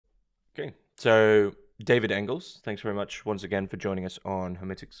Okay, so David Engels, thanks very much once again for joining us on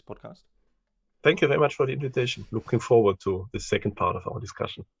Hermitix podcast. Thank you very much for the invitation. Looking forward to the second part of our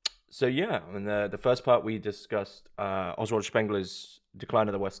discussion. So yeah, in the first part we discussed Oswald Spengler's Decline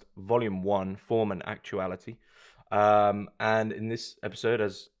of the West, Volume One, Form and Actuality, and in this episode,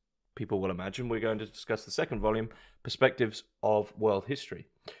 as people will imagine, we're going to discuss the second volume, Perspectives of World History.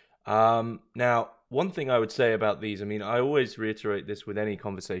 Now, one thing I would say about these, I mean, I always reiterate this with any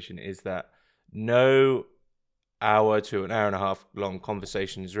conversation, is that no hour to an hour and a half long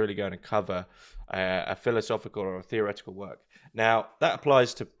conversation is really going to cover a philosophical or a theoretical work. Now, that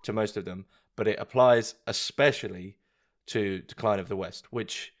applies to most of them, but it applies especially to Decline of the West,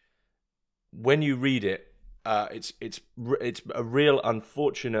 which, when you read it, it's a real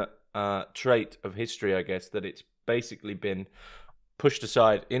unfortunate trait of history, I guess, that it's basically been pushed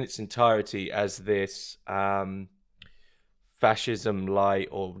aside in its entirety as this fascism light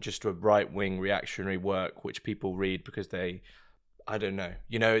or just a right wing reactionary work which people read because they, I don't know,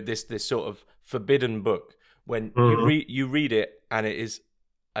 this sort of forbidden book. When Mhm. you read it, and it is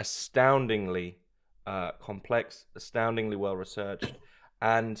astoundingly complex, astoundingly well researched,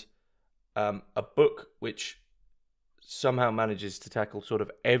 and a book which somehow manages to tackle sort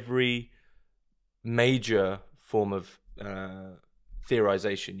of every major form of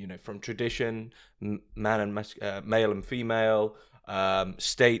theorization, from tradition, male and female,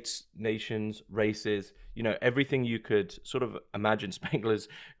 states, nations, races, everything you could sort of imagine. Spengler's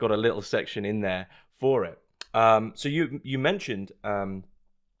got a little section in there for it. So you mentioned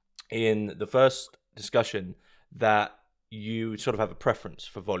in the first discussion that you sort of have a preference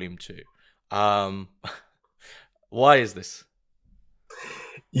for volume two. Um, why is this?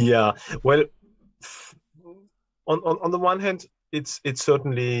 Yeah, well, f- on the one hand, it's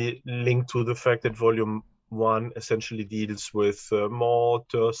certainly linked to the fact that Volume One essentially deals with more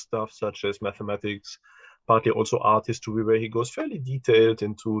terse stuff such as mathematics, partly also art history, where he goes fairly detailed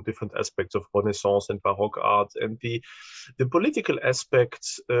into different aspects of Renaissance and Baroque art, and the political aspect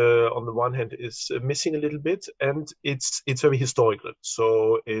on the one hand is missing a little bit, and it's very historical.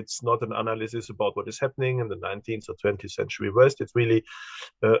 So it's not an analysis about what is happening in the 19th or 20th century West. It's really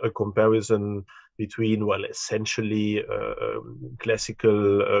a comparison between, well, essentially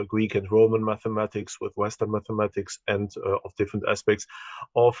classical Greek and Roman mathematics with Western mathematics, and of different aspects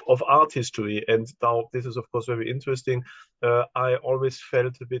of art history. And now this is, of course, very interesting. I always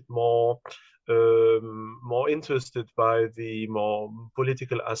felt a bit more interested by the more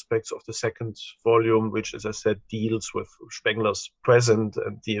political aspects of the second volume, which, as I said, deals with Spengler's present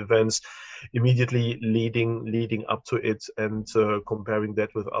and the events immediately leading up to it, and comparing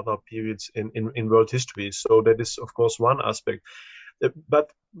that with other periods in world history. So that is, of course, one aspect.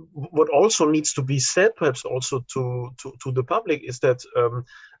 But what also needs to be said, perhaps also to the public, is that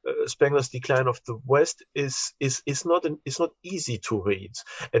Spengler's Decline of the West is not easy to read,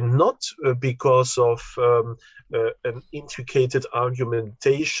 and not because of an intricate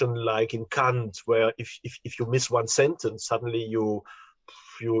argumentation like in Kant, where if you miss one sentence, suddenly you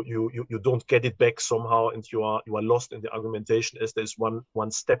don't get it back somehow, and you are lost in the argumentation, as there's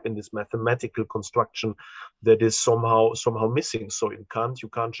one step in this mathematical construction that is somehow missing. So in Kant, you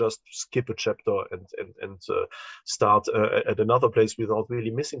can't just skip a chapter and start at another place without really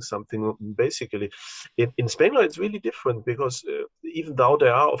missing something. Basically, in Spengler, it's really different, because even though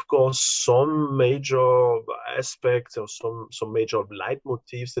there are, of course, some major aspects or some major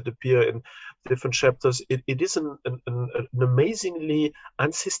leitmotifs that appear in different chapters, it is an amazingly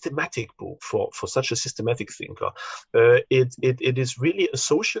unsystematic book for such a systematic thinker. It is really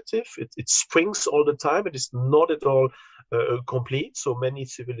associative. It springs all the time. It is not at all complete. So many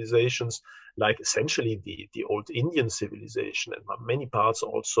civilizations, like essentially the old Indian civilization, and many parts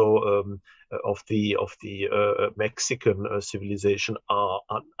also of the Mexican civilization, are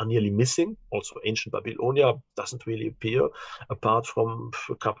nearly missing. Also, ancient Babylonia doesn't really appear, apart from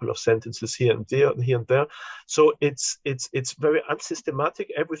a couple of sentences here and there. So it's very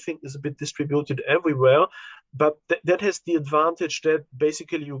unsystematic. Everything is a bit distributed everywhere, but that has the advantage that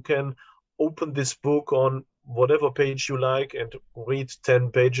basically you can open this book on whatever page you like and read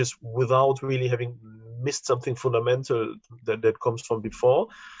 10 pages without really having missed something fundamental that comes from before.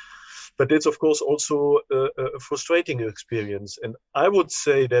 But it's, of course, also a frustrating experience. And I would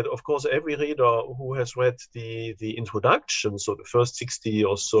say that, of course, every reader who has read the introduction, so the first 60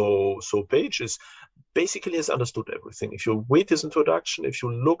 or so pages, basically has understood everything. If you read this introduction, if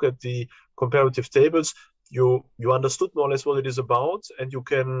you look at the comparative tables, you understood more or less what it is about, and you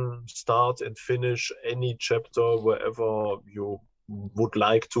can start and finish any chapter wherever would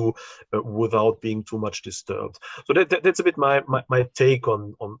like to, without being too much disturbed. So that's a bit my take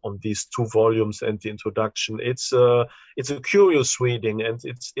on these two volumes and the introduction. It's a curious reading, and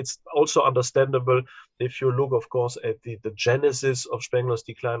it's also understandable if you look, of course, at the genesis of Spengler's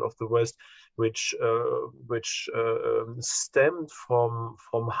Decline of the West, which stemmed from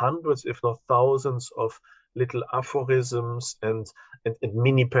hundreds, if not thousands, of little aphorisms and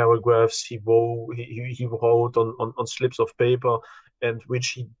mini paragraphs he wrote on slips of paper, and which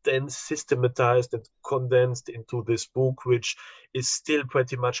he then systematized and condensed into this book, which is still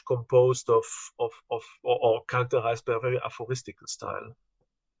pretty much composed of or characterized by a very aphoristical style.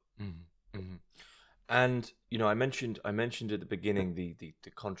 Mm-hmm. And I mentioned at the beginning the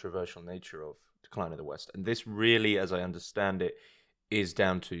controversial nature of Decline of the West, and this really, as I understand it, is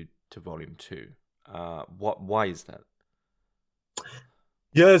down to Volume 2. Why is that?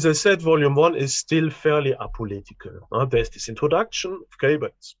 Yeah, as I said, Volume 1 is still fairly apolitical. There's this introduction, okay,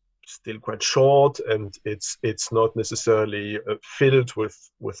 but it's still quite short, and it's not necessarily filled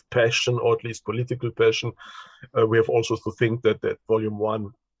with passion, or at least political passion. We have also to think that Volume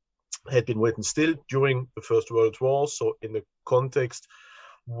 1 had been written still during the First World War, so in a context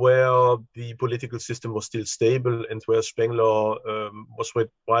where the political system was still stable, and where Spengler was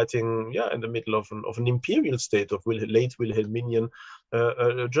writing, in the middle of an imperial state of late Wilhelminian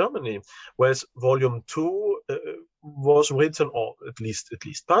Germany, whereas Volume 2 was written, or at least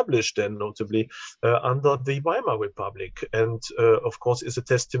published, then notably under the Weimar Republic, and of course is a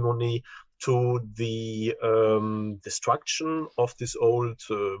testimony to the destruction of this old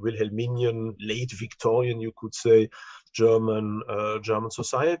Wilhelminian, late Victorian, you could say, German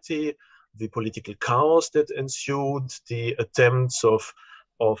society, the political chaos that ensued, the attempts of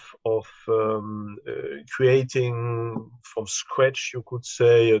creating from scratch, you could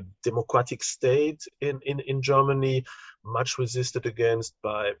say, a democratic state in Germany, much resisted against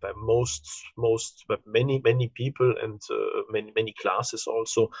by many people, and many classes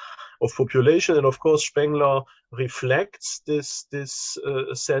also of population. And of course, Spengler reflects this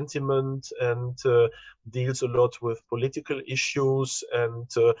sentiment, and deals a lot with political issues, and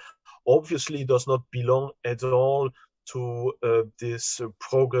obviously does not belong at all to this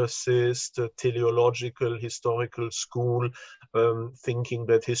progressist, teleological, historical school, thinking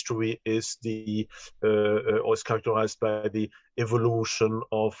that history is or is characterized by the evolution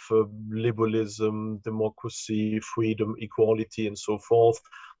of liberalism, democracy, freedom, equality, and so forth.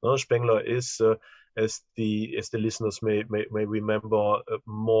 Spengler is, as the listeners may remember,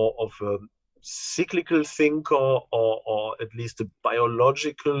 more of a cyclical thinker, or at least a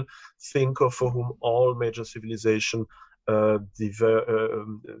biological thinker, for whom all major civilization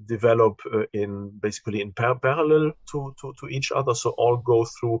develop basically in parallel to each other. So all go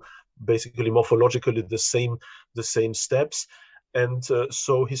through basically morphologically the same steps. And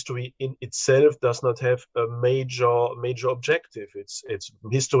so history in itself does not have a major objective. It's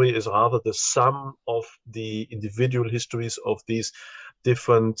history is rather the sum of the individual histories of these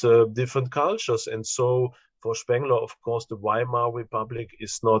different cultures. And so for Spengler, of course, the Weimar Republic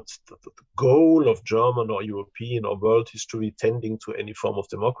is not the goal of German or European or world history tending to any form of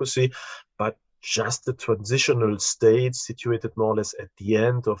democracy, but just the transitional state situated more or less at the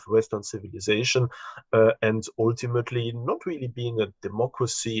end of Western civilization, and ultimately not really being a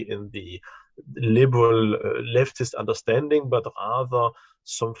democracy in the liberal leftist understanding, but rather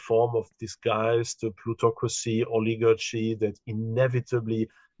some form of disguised plutocracy, oligarchy that inevitably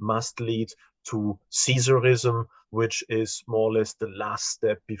must lead to Caesarism, which is more or less the last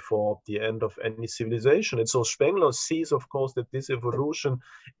step before the end of any civilization. And so Spengler sees, of course, that this evolution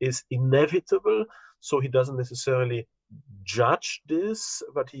is inevitable. So he doesn't necessarily judge this,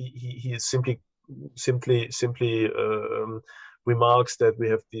 but he simply remarks that we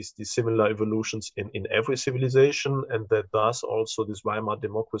have these similar evolutions in every civilization, and that thus also this Weimar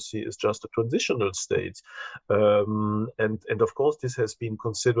democracy is just a transitional state. And of course, this has been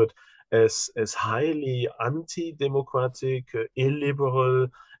considered as highly anti-democratic, illiberal,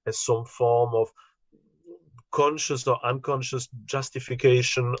 as some form of conscious or unconscious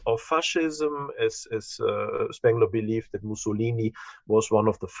justification of fascism, as Spengler believed that Mussolini was one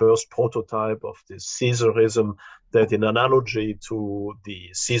of the first prototype of this Caesarism that, in analogy to the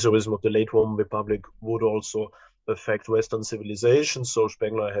Caesarism of the late Roman Republic, would also affect Western civilization. So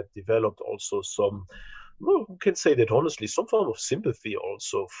Spengler had developed also some, well, we can say that honestly, some form of sympathy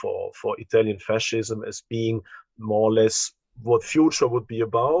also for Italian fascism as being more or less what future would be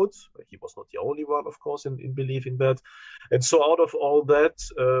about. He was not the only one, of course, in believing that. And so out of all that,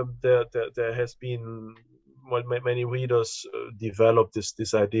 there has been, well, many readers developed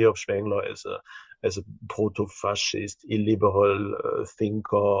this idea of Spengler as as a proto-fascist, illiberal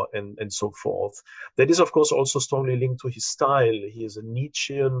thinker, and so forth. That is, of course, also strongly linked to his style. He is a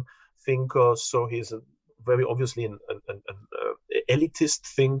Nietzschean thinker, so he's very obviously an elitist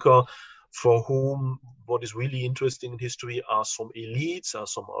thinker for whom what is really interesting in history are some elites, are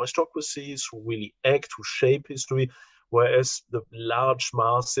some aristocracies who really act, who shape history, whereas the large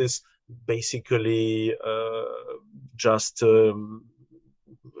masses basically just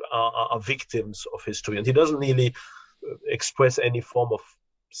are victims of history. And he doesn't really express any form of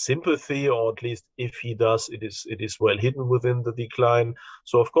sympathy, or at least if he does, it is well hidden within the decline.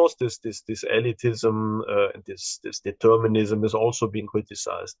 So of course this elitism and this determinism is also being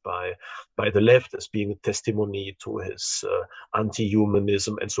criticized by the left as being a testimony to his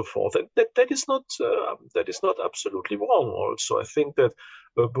anti-humanism and so forth. And that is not absolutely wrong. Also, I think that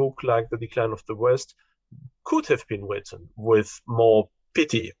a book like The Decline of the West could have been written with more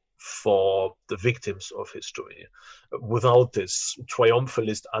pity for the victims of history, without this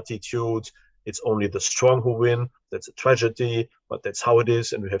triumphalist attitude. It's only the strong who win. That's a tragedy, but that's how it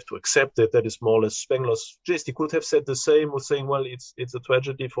is, and we have to accept it. That is more or less Spengler's gist. He could have said the same, with saying, well, it's a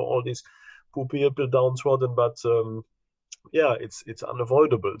tragedy for all these poor people downtrodden, but yeah, it's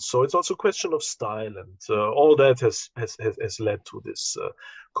unavoidable. So it's also a question of style, and all that has led to this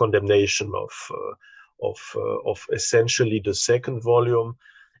condemnation of essentially the second volume.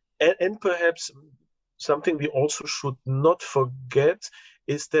 And perhaps something we also should not forget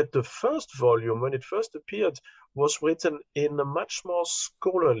is that the first volume, when it first appeared, was written in a much more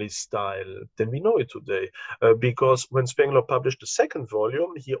scholarly style than we know it today. Because when Spengler published the second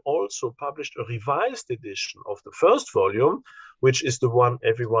volume, he also published a revised edition of the first volume, which is the one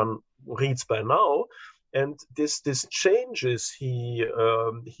everyone reads by now. And this changes he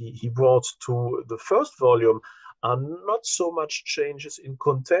brought to the first volume are not so much changes in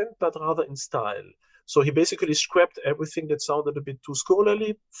content, but rather in style. So he basically scrapped everything that sounded a bit too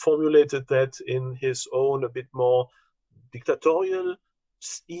scholarly, formulated that in his own a bit more dictatorial,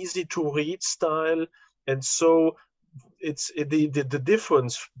 easy to read style. And so it's the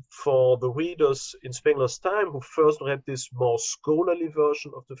difference for the readers in Spengler's time who first read this more scholarly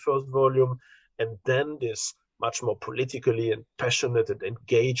version of the first volume, and then this much more politically and passionate and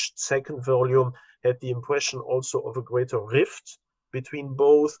engaged second volume, had the impression also of a greater rift between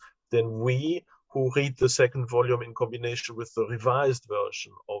both than we who read the second volume in combination with the revised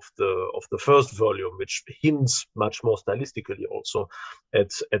version of the first volume, which hints much more stylistically also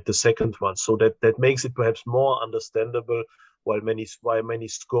at the second one. So that makes it perhaps more understandable why many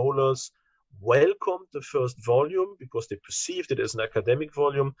scholars welcomed the first volume because they perceived it as an academic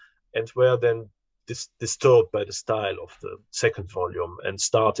volume, and were then disturbed by the style of the second volume and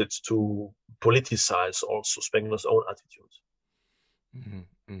started to politicize also Spengler's own attitude.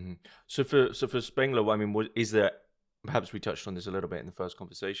 Mm-hmm, mm-hmm. So for Spengler, I mean, is there, perhaps we touched on this a little bit in the first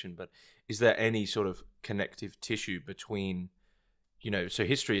conversation, but is there any sort of connective tissue between, so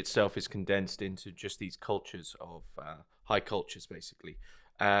history itself is condensed into just these cultures of high cultures, basically.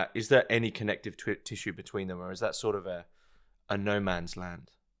 Is there any connective tissue between them, or is that sort of a no man's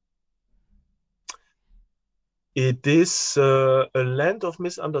land? It is a land of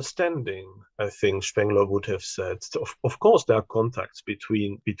misunderstanding, I think Spengler would have said. Of course, there are contacts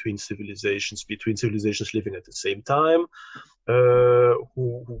between civilizations living at the same time,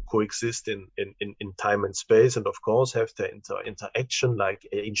 who coexist in time and space, and of course have their interaction, like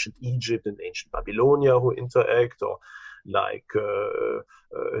ancient Egypt and ancient Babylonia who interact, or like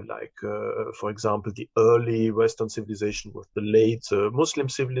for example, the early Western civilization with the late Muslim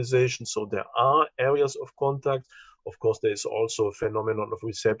civilization. So there are areas of contact. Of course, there is also a phenomenon of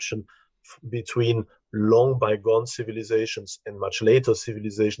reception between long bygone civilizations and much later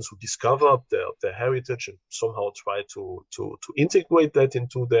civilizations who discover their heritage and somehow try to integrate that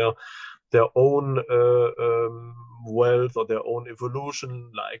into their own wealth or their own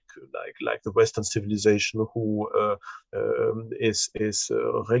evolution, like the Western civilization, who is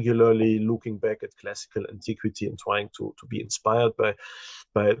regularly looking back at classical antiquity and trying to be inspired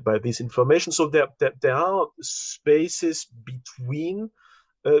by this information. So there are spaces between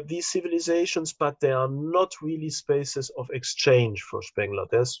these civilizations, but they are not really spaces of exchange for Spengler.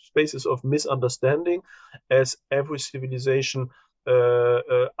 There's spaces of misunderstanding, as every civilization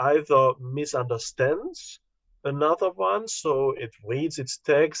either misunderstands another one. So it reads its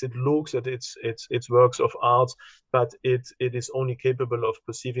text, it looks at its works of art, but it is only capable of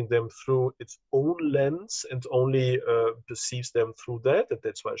perceiving them through its own lens and only perceives them through that. And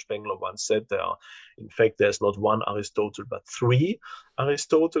that's why Spengler once said in fact, there's not one Aristotle, but three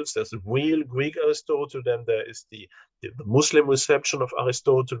Aristotles. There's the real Greek Aristotle, then there is the Muslim reception of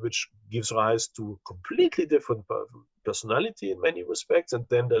Aristotle, which gives rise to completely different personality in many respects. And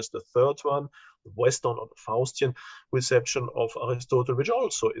then there's the third one, the Western or the Faustian reception of Aristotle, which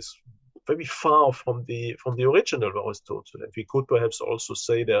also is very far from the original Aristotle. And we could perhaps also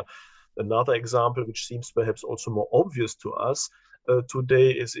say that another example, which seems perhaps also more obvious to us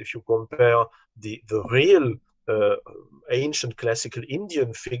today, is if you compare the real ancient classical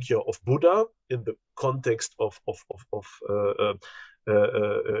Indian figure of Buddha in the context of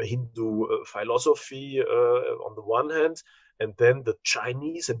Hindu philosophy on the one hand, and then the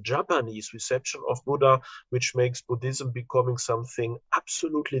Chinese and Japanese reception of Buddha, which makes Buddhism becoming something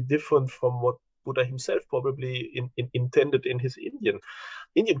absolutely different from what Buddha himself probably intended in his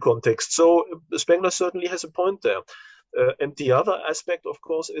Indian context. So Spengler certainly has a point there. And the other aspect, of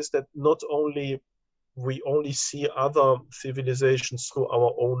course, is that not only we only see other civilizations through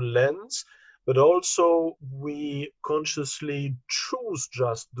our own lens, but also we consciously choose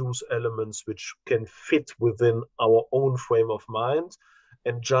just those elements which can fit within our own frame of mind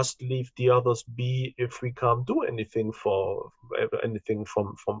and just leave the others be if we can't do anything from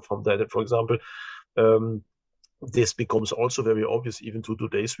that. For example, this becomes also very obvious even to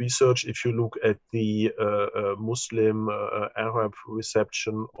today's research if you look at the Muslim Arab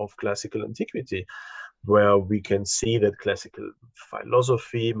reception of classical antiquity, where we can see that classical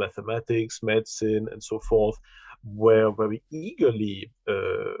philosophy, mathematics, medicine, and so forth were very eagerly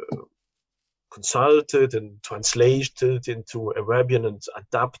consulted and translated into Arabian and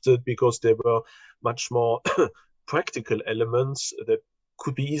adapted because there were much more practical elements that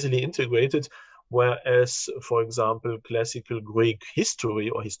could be easily integrated. Whereas, for example, classical Greek history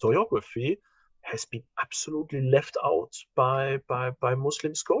or historiography has been absolutely left out by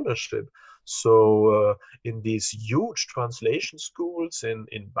Muslim scholarship. So in these huge translation schools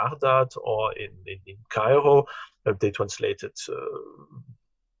in Baghdad or in Cairo, they translated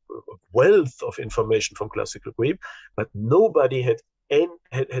wealth of information from classical Greek, but nobody had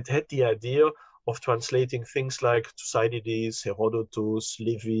the idea of translating things like Thucydides, Herodotus,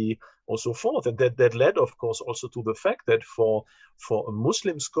 Livy, or so forth. And that led, of course, also to the fact that for a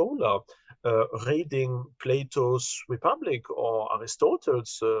Muslim scholar, reading Plato's Republic or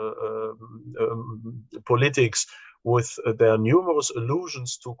Aristotle's Politics with their numerous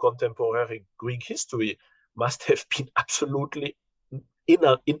allusions to contemporary Greek history must have been absolutely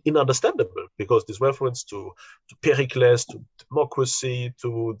inunderstandable, because this reference to Pericles, to democracy,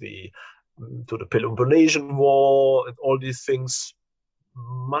 to the Peloponnesian War, and all these things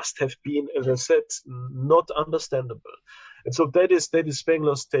must have been, as I said, not understandable. And so that is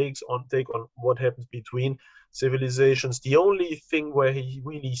Spengler's take on what happens between civilizations. The only thing where he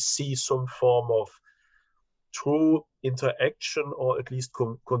really sees some form of true interaction or at least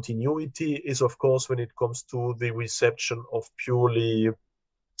continuity is, of course, when it comes to the reception of purely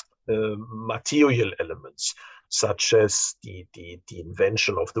material elements, such as the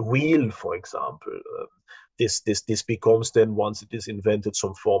invention of the wheel, for example. This becomes then, once it is invented,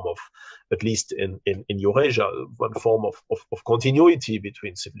 some form of, at least in Eurasia, one form of continuity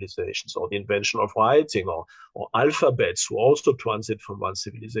between civilizations, or the invention of writing, or alphabets, who also transit from one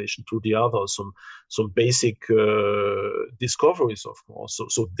civilization to the other. Some basic discoveries, of course.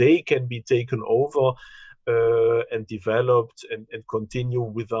 So they can be taken over and developed and continue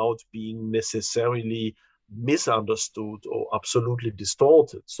without being necessarily misunderstood or absolutely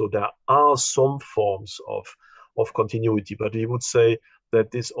distorted. So there are some forms of continuity, but we would say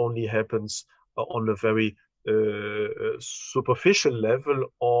that this only happens on a very superficial level,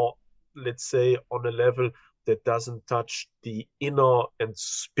 or let's say on a level that doesn't touch the inner and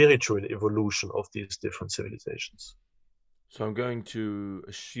spiritual evolution of these different civilizations. So I'm going to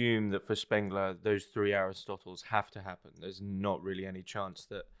assume that for Spengler, those three Aristotles have to happen. There's not really any chance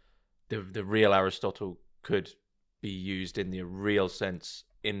that the real Aristotle could be used in the real sense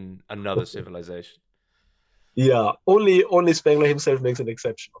in another civilization. Yeah, only Spengler himself makes an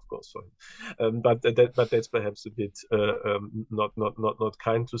exception, of course, for him. But that's perhaps a bit not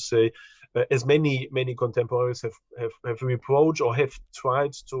kind to say. As many contemporaries have reproached or have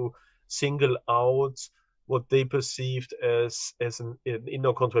tried to single out what they perceived as an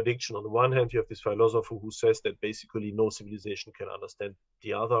inner contradiction. On the one hand, you have this philosopher who says that basically no civilization can understand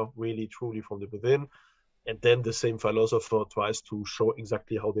the other really truly from the within, and then the same philosopher tries to show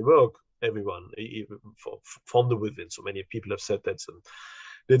exactly how they work everyone, from the within. So many people have said that's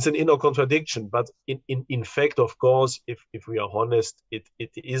an inner contradiction, but in fact, of course, if we are honest, it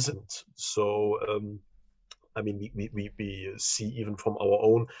isn't. So I mean, we see even from our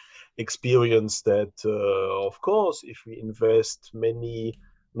own experience that, of course, if we invest many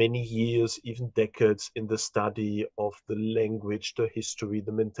years, even decades, in the study of the language, the history,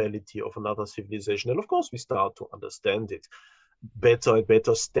 the mentality of another civilization, and of course we start to understand it better and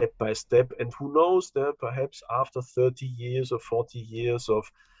better, step by step. And who knows, that perhaps after 30 years or 40 years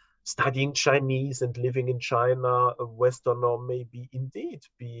of studying Chinese and living in China, a Westerner may be indeed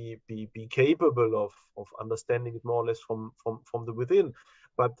be capable of understanding it more or less from the within.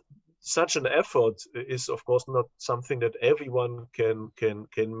 But such an effort is, of course, not something that everyone can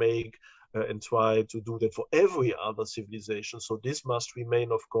make and try to do that for every other civilization. So this must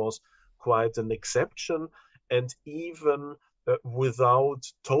remain, of course, quite an exception. And even without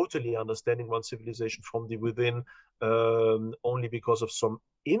totally understanding one civilization from the within, only because of some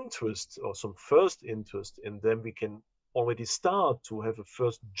interest or some first interest in them, we can already start to have a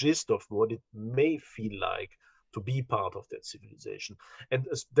first gist of what it may feel like to be part of that civilization. And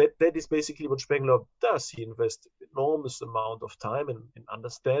that is basically what Spengler does. He invests enormous amount of time in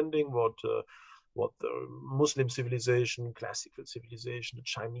understanding what the Muslim civilization, classical civilization, the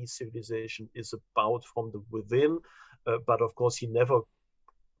Chinese civilization is about from the within. But of course, he never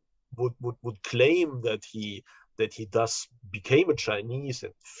would claim that he thus became a Chinese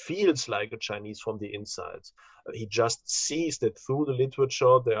and feels like a Chinese from the inside. He just sees that through the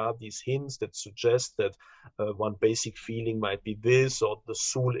literature there are these hints that suggest that one basic feeling might be this, or the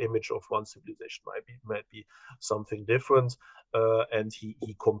soul image of one civilization might be something different. And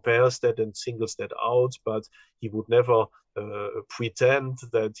he compares that and singles that out, but he would never pretend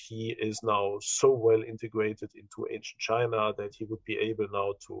that he is now so well integrated into ancient China that he would be able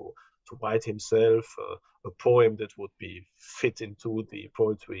now to write himself a poem that would be fit into the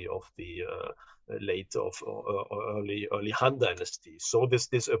poetry of the late of early Han Dynasty. So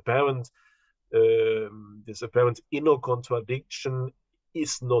this apparent inner contradiction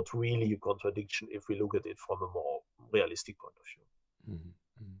is not really a contradiction if we look at it from a more realistic point of view.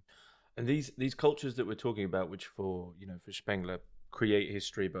 Mm-hmm. And these cultures that we're talking about, which for Spengler create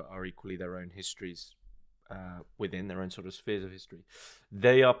history but are equally their own histories within their own sort of spheres of history,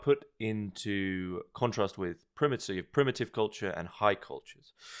 they are put into contrast with primitive culture and high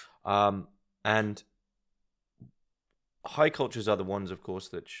cultures. And high cultures are the ones, of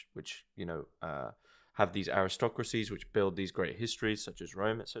course, which have these aristocracies which build these great histories, such as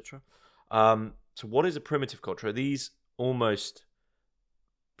Rome, etc. So what is a primitive culture? Are these almost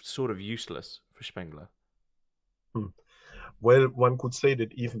sort of useless for Spengler? Well, one could say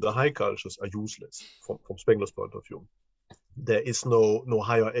that even the high cultures are useless from Spengler's point of view. There is no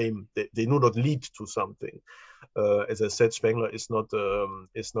higher aim. They do not lead to something. As I said, Spengler is not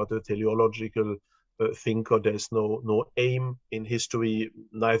a teleological thinker. There is no aim in history,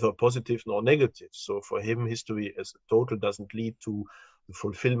 neither positive nor negative. So for him, history as a total doesn't lead to the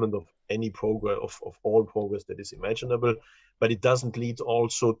fulfillment of any progress, of all progress that is imaginable, but it doesn't lead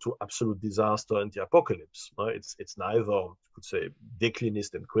also to absolute disaster and the apocalypse. It's neither, you could say,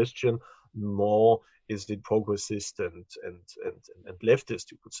 declinist and Christian, nor is it progressist and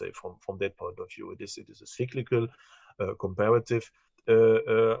leftist, you could say, from that point of view. It is a cyclical, comparative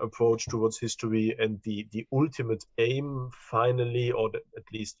approach towards history, and the ultimate aim, finally, or at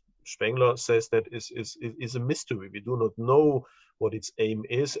least Spengler says that is a mystery. We do not know what its aim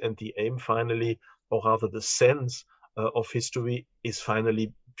is, and the aim finally, or rather the sense of history, is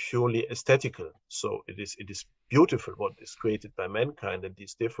finally purely aesthetical. So it is beautiful what is created by mankind, and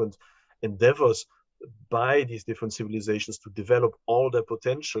these different endeavors by these different civilizations to develop all their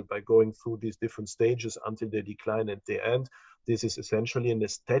potential by going through these different stages until they decline and they end. This is essentially an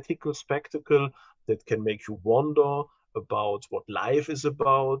aesthetical spectacle that can make you wonder about what life is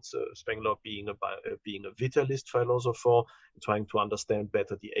about. Spengler being a vitalist philosopher, trying to understand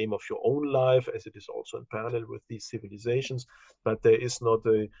better the aim of your own life, as it is also in parallel with these civilizations. But there is not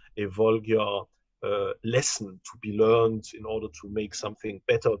a vulgar lesson to be learned in order to make something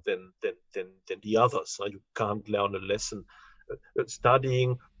better than the others. You can't learn a lesson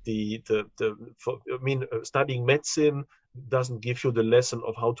studying studying medicine doesn't give you the lesson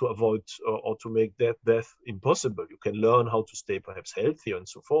of how to avoid or to make death impossible. You can learn how to stay perhaps healthier and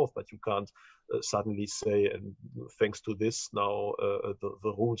so forth, but you can't suddenly say, and thanks to this now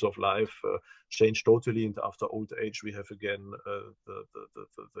the rules of life change totally, and after old age we have again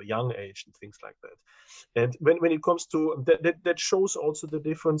the young age and things like that. And when it comes to that shows also the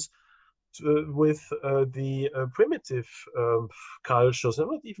difference the primitive cultures. I'm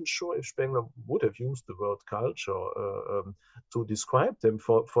not even sure if Spengler would have used the word culture to describe them.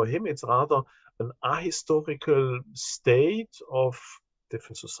 For him, it's rather an ahistorical state of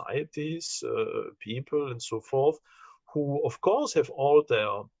different societies, people, and so forth, who, of course, have all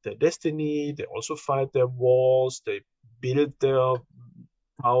their destiny. They also fight their wars. They build their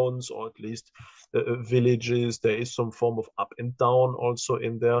towns, or at least villages. There is some form of up and down also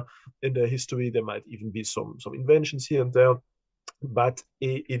in their history. There might even be some inventions here and there, but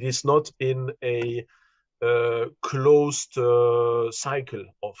it is not in a closed cycle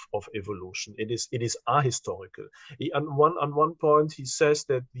of evolution. It is ahistorical. On one point, he says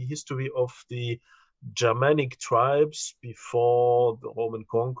that the history of the Germanic tribes before the Roman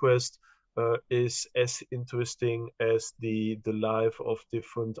conquest is as interesting as the life of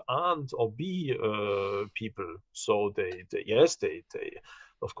different ant or bee people. So they yes they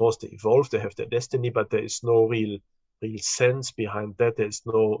of course they evolve, they have their destiny, but there is no real sense behind that. There is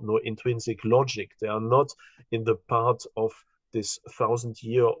no intrinsic logic. They are not in the part of this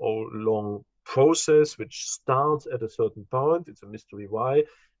 1,000-year-old long process which starts at a certain point. It's a mystery why,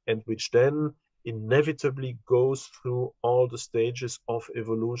 and which then inevitably goes through all the stages of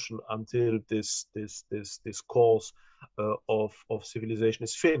evolution until this course of civilization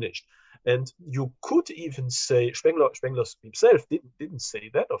is finished. And you could even say Spengler himself didn't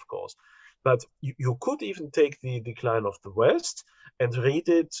say that, of course, but you could even take the decline of the West and read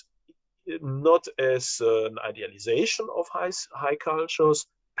it not as an idealization of high cultures,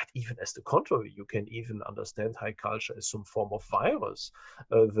 but even as the contrary. You can even understand high culture as some form of virus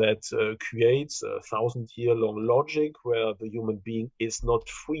that creates a 1,000-year-long logic where the human being is not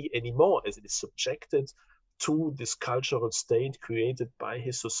free anymore, as it is subjected to this cultural state created by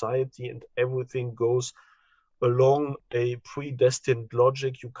his society, and everything goes along a predestined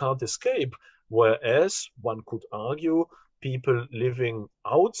logic you can't escape. Whereas one could argue people living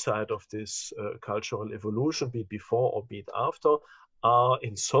outside of this cultural evolution, be it before or be it after, are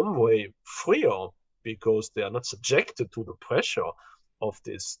in some way freer because they are not subjected to the pressure of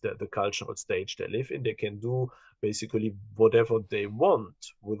the cultural stage they live in. They can do basically whatever they want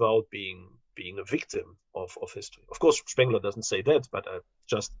without being a victim of history. Of course, Spengler doesn't say that, but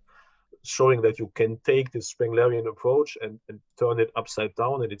just showing that you can take this Spenglerian approach and turn it upside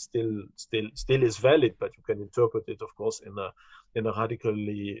down, and it still is valid, but you can interpret it, of course, in a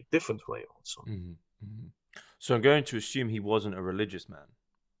radically different way also. Mm-hmm. Mm-hmm. So I'm going to assume he wasn't a religious man.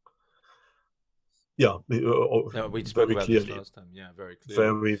 Yeah, We spoke very about clearly. this last time. Yeah, very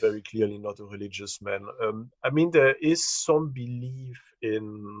clearly. Very clearly not a religious man. I mean, there is some belief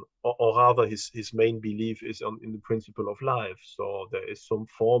in, or rather, his main belief is in the principle of life. So there is some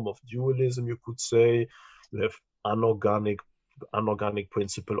form of dualism, you could say. You have anorganic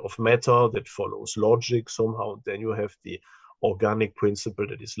principle of matter that follows logic somehow. Then you have the organic principle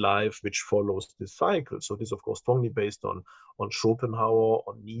that is life, which follows this cycle. So this, of course, strongly based on Schopenhauer,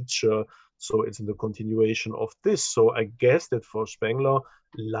 on Nietzsche. So it's in the continuation of this. So I guess that for Spengler,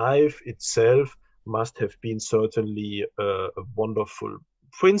 life itself must have been certainly a wonderful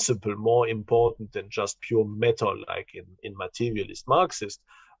principle, more important than just pure matter, like in materialist Marxist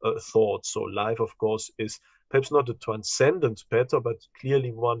thought. So life, of course, is perhaps not a transcendent matter, but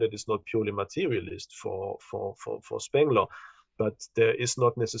clearly one that is not purely materialist for Spengler. But there is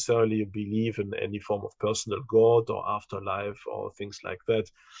not necessarily a belief in any form of personal God or afterlife or things like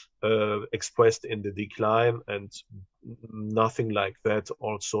that expressed in the decline, and nothing like that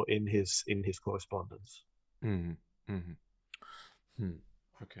also in his correspondence. Mm-hmm. Mm-hmm. Hmm.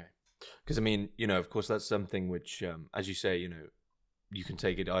 Okay. Because I mean, of course, that's something which, as you say, you can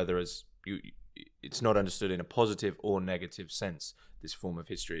take it either as it's not understood in a positive or negative sense. This form of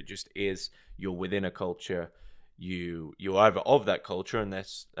history, it just is. You're within a culture. You're either of that culture, and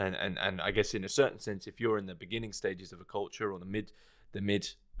I guess in a certain sense, if you're in the beginning stages of a culture or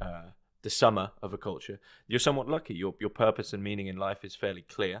the summer of a culture, you're somewhat lucky. Your purpose and meaning in life is fairly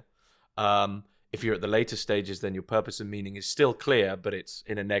clear. If you're at the later stages, then your purpose and meaning is still clear, but it's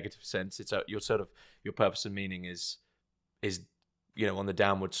in a negative sense. It's your purpose and meaning is on the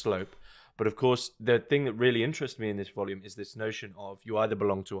downward slope. But of course, the thing that really interests me in this volume is this notion of you either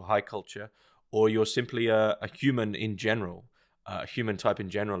belong to a high culture or you're simply a human in general, a human type in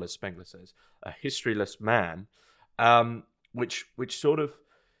general, as Spengler says, a historyless man, which sort of,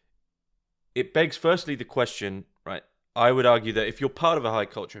 it begs firstly the question, right? I would argue that if you're part of a high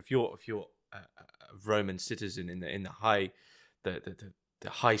culture, if you're a Roman citizen in the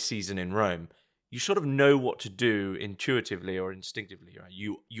high season in Rome, you sort of know what to do intuitively or instinctively, right?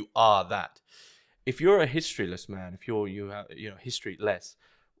 You are that. If you're a historyless man, if you're historyless,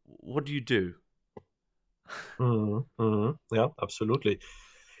 what do you do? Yeah, absolutely.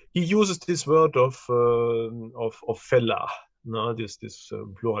 He uses this word of fellah, no, this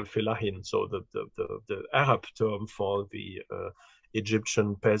plural fellahin, so the Arab term for the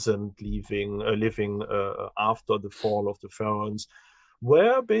Egyptian peasant living after the fall of the pharaohs,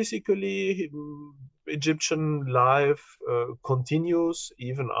 where basically Egyptian life continues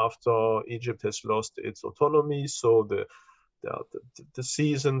even after Egypt has lost its autonomy. So the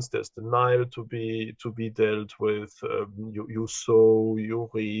seasons, there's the Nile to be dealt with. You sow, you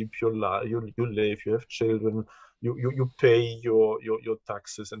reap, you live, you have children, you pay your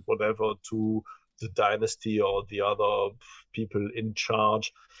taxes and whatever to the dynasty or the other people in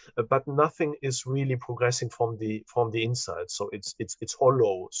charge, but nothing is really progressing from the inside. So it's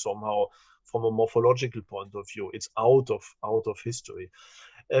hollow somehow from a morphological point of view. It's out of history.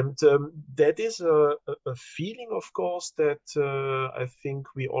 And that is a feeling, of course, that I think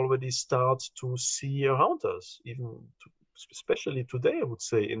we already start to see around us, especially today, I would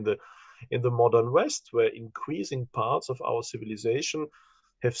say, in the modern West, where increasing parts of our civilization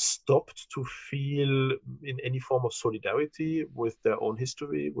have stopped to feel in any form of solidarity with their own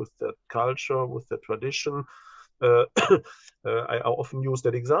history, with their culture, with their tradition. I often use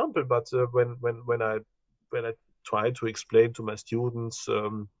that example, but when I try to explain to my students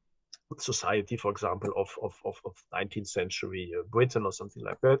society, for example, of 19th century Britain or something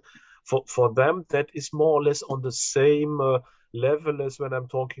like that, for them that is more or less on the same level as when I'm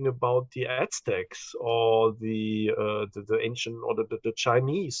talking about the Aztecs or the ancient or the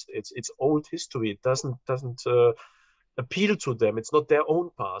Chinese. It's old history. It doesn't appeal to them. It's not their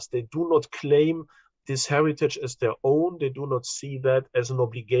own past. They do not claim this heritage as their own. They do not see that as an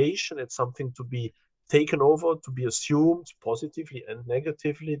obligation. It's something to be taken over, to be assumed positively and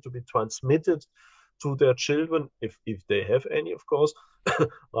negatively, to be transmitted to their children, if they have any, of course.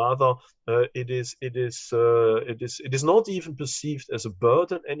 Rather, it is not even perceived as a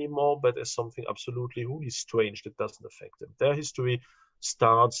burden anymore, but as something absolutely really strange that doesn't affect them. Their history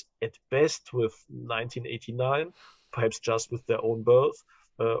starts at best with 1989, perhaps just with their own birth,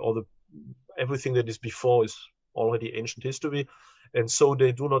 or everything that is before is already ancient history. And so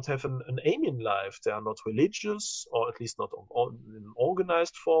they do not have an aim in life. They are not religious, or at least not in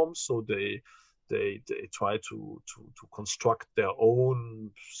organized form. So they try to construct their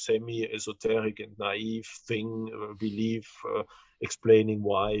own semi-esoteric and naive belief, explaining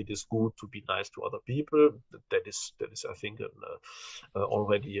why it is good to be nice to other people. That is I think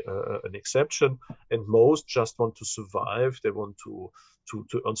already an exception. And most just want to survive. They want to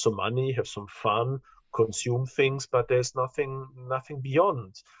earn some money, have some fun, consume things, but there's nothing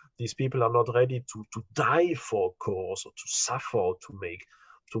beyond. These people are not ready to die for a cause or to suffer or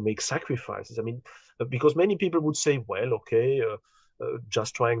to make sacrifices. I mean, because many people would say, well, okay,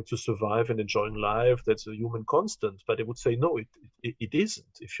 just trying to survive and enjoying life, that's a human constant. But I would say, no, it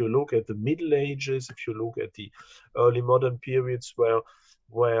isn't. If you look at the Middle Ages, if you look at the early modern periods where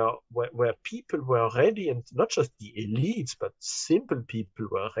people were ready, and not just the elites, but simple people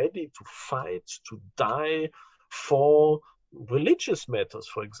were ready to fight, to die for religious matters,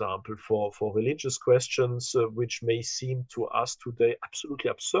 for example, for religious questions, which may seem to us today absolutely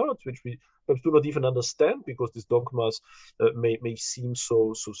absurd, which we perhaps do not even understand because these dogmas may seem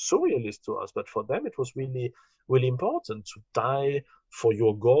so surrealist to us. But for them, it was really, really important to die for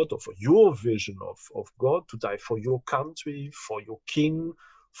your God or for your vision of God, to die for your country, for your king,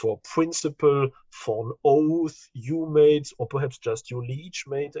 for principle, for an oath you made, or perhaps just your liege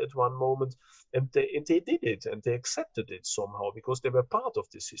made at one moment. And they did it, and they accepted it somehow because they were part of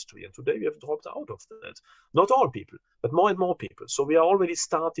this history. And today we have dropped out of that. Not all people, but more and more people. So we are already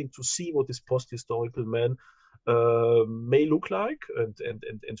starting to see what this post-historical man may look like and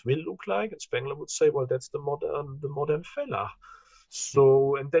will look like. And Spengler would say, well, that's the modern fella.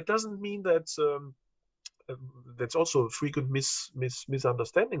 So, and that doesn't mean that that's also a frequent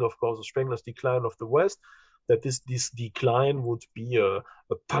misunderstanding, of course, of Spengler's decline of the West, that this decline would be a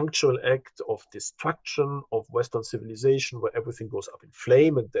punctual act of destruction of Western civilization, where everything goes up in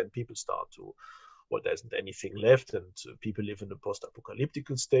flame, and then people start to, well, there isn't anything left, and people live in a post-apocalyptic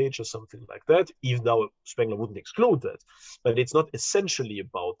stage or something like that, even though Spengler wouldn't exclude that. But it's not essentially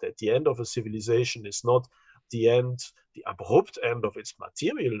about that. The end of a civilization is not the abrupt end of its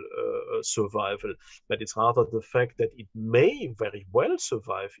material survival, but it's rather the fact that it may very well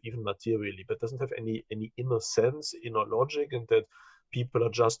survive even materially, but doesn't have any inner sense, inner logic, and that people are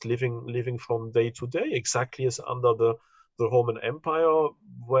just living from day to day, exactly as under the Roman Empire,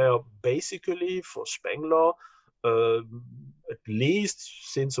 where basically for Spengler, at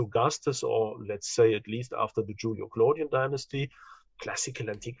least since Augustus, or let's say at least after the Julio-Claudian dynasty, classical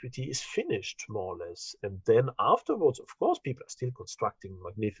antiquity is finished, more or less. And then afterwards, of course, people are still constructing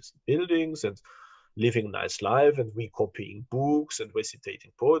magnificent buildings and living a nice life and recopying books and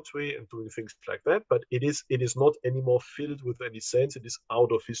recitating poetry and doing things like that. But it is not anymore filled with any sense. It is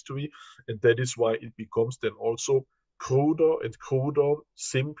out of history. And that is why it becomes then also cruder and cruder,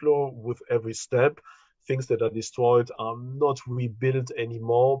 simpler with every step. Things that are destroyed are not rebuilt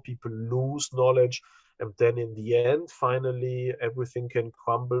anymore. People lose knowledge. And then in the end, finally, everything can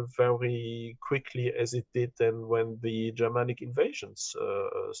crumble very quickly as it did then when the Germanic invasions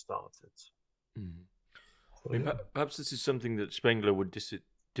started. Mm. So, I mean, yeah. perhaps this is something that Spengler would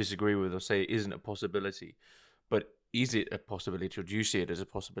disagree with or say isn't a possibility. But is it a possibility, or do you see it as a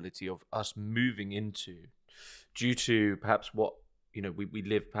possibility of us moving into, due to perhaps what, we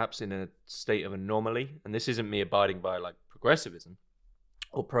live perhaps in a state of anomaly? And this isn't me abiding by like progressivism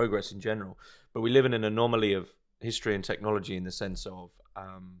or progress in general, but we live in an anomaly of history and technology in the sense of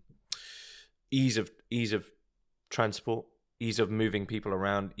ease of transport, ease of moving people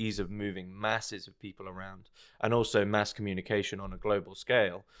around, ease of moving masses of people around, and also mass communication on a global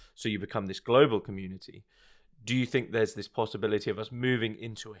scale. So you become this global community. Do you think there's this possibility of us moving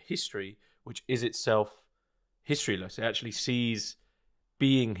into a history which is itself historyless? It actually sees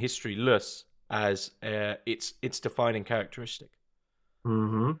being historyless as its defining characteristic.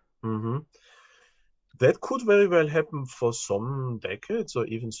 Mm-hmm. Mm-hmm. That could very well happen for some decades or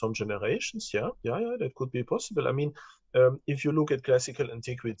even some generations. Yeah, that could be possible. I mean, if you look at classical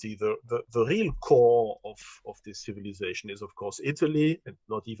antiquity, the real core of this civilization is, of course, Italy, and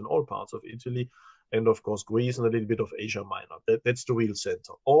not even all parts of Italy, and of course, Greece and a little bit of Asia Minor. That's the real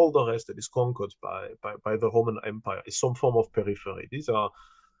center. All the rest that is conquered by the Roman Empire is some form of periphery. These are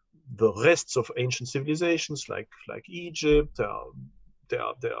the rests of ancient civilizations like Egypt. They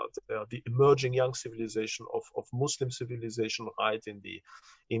are the emerging young civilization of Muslim civilization right in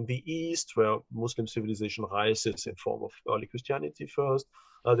the East, where Muslim civilization rises in form of early Christianity first.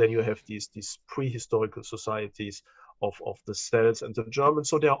 Then you have these prehistorical societies of the Celts and the Germans.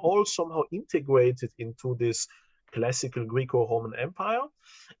 So they are all somehow integrated into this classical Greco-Roman Empire.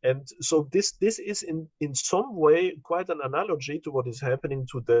 And so this is in some way quite an analogy to what is happening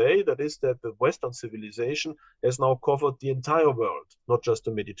today. That is that the Western civilization has now covered the entire world, not just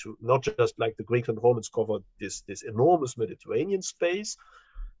the Mediterranean, not just like the Greeks and Romans covered this enormous Mediterranean space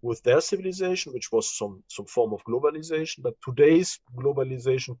with their civilization, which was some form of globalization. But today's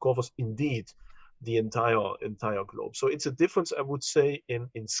globalization covers indeed the entire globe. So it's a difference, I would say,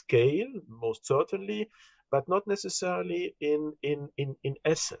 in scale, most certainly, but not necessarily in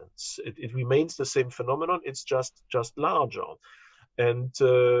essence. It remains the same phenomenon. It's just larger, and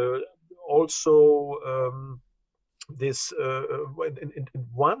also. This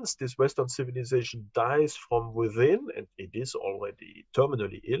once this Western civilization dies from within, and it is already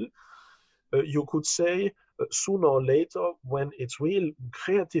terminally ill, you could say sooner or later, when its real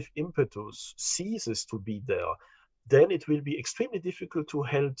creative impetus ceases to be there, then it will be extremely difficult to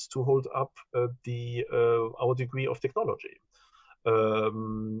hold up our degree of technology.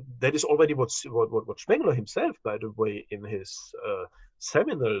 That is already what Spengler himself, by the way, in his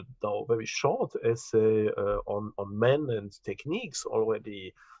seminal, though very short essay on men and techniques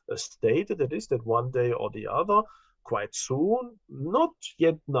already stated. That is that one day or the other, quite soon, not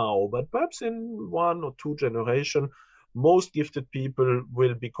yet now, but perhaps in 1 or 2 generations, most gifted people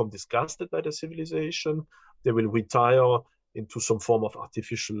will become disgusted by the civilization. They will retire into some form of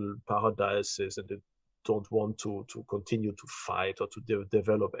artificial paradises, and they don't want to continue to fight or to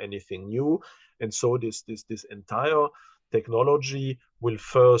develop anything new. And so this entire technology will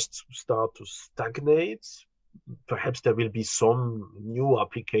first start to stagnate. Perhaps there will be some new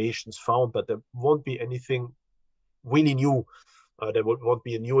applications found, but there won't be anything really new. There won't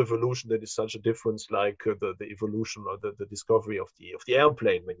be a new evolution that is such a difference like the evolution or the discovery of the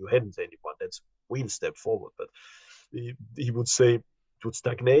airplane when you hadn't anyone. That's a real step forward. But he would say it would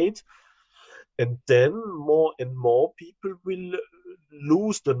stagnate. And then more and more people will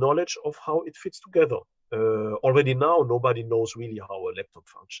lose the knowledge of how it fits together. Already now, nobody knows really how a laptop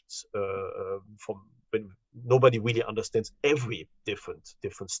functions. From when nobody really understands every different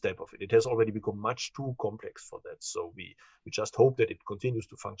step of it. It has already become much too complex for that. So we just hope that it continues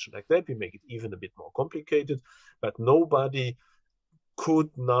to function like that. We make it even a bit more complicated, but nobody could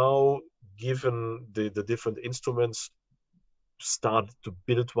now, given the different instruments, start to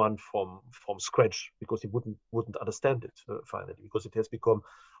build one from scratch, because he wouldn't understand it finally, because it has become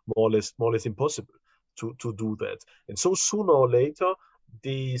more or less impossible to do that. And so sooner or later,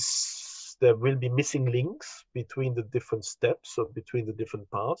 this there will be missing links between the different steps or between the different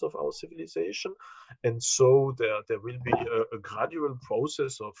parts of our civilization. And so there will be a gradual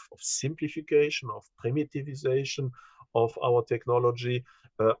process of simplification, of primitivization of our technology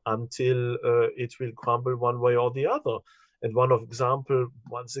until it will crumble one way or the other. And one of example,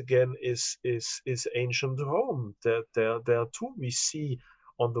 once again, is ancient Rome. There too we see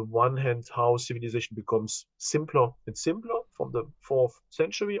on the one hand how civilization becomes simpler and simpler from the 4th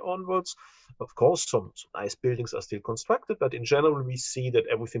century onwards. Of course, some nice buildings are still constructed, but in general we see that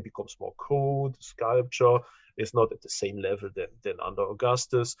everything becomes more crude. Sculpture is not at the same level than under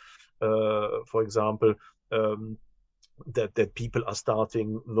Augustus, for example. That people are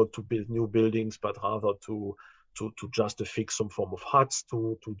starting not to build new buildings, but rather to just affix some form of huts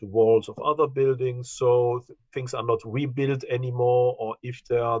to the walls of other buildings. So things are not rebuilt anymore, or if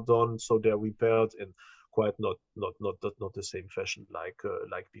they are done, so they're repaired in quite not the same fashion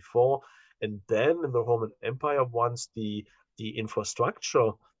like before. And then in the Roman Empire, once the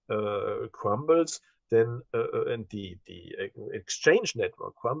infrastructure crumbles, then and the exchange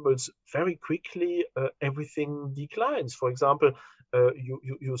network crumbles very quickly, everything declines. For example,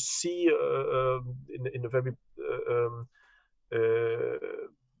 you see in a very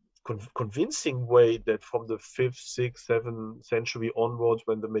convincing way that from the 5th, 6th, 7th century onwards,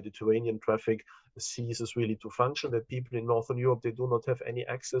 when the Mediterranean traffic ceases really to function, that people in Northern Europe, they do not have any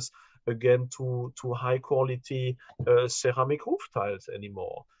access again to high quality ceramic roof tiles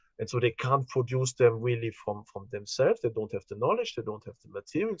anymore. And so they can't produce them really from themselves. They don't have the knowledge, they don't have the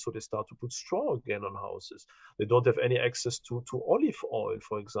material, so they start to put straw again on houses. They don't have any access to olive oil,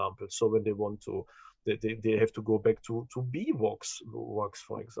 for example. So when they want to, they have to go back to bee wax,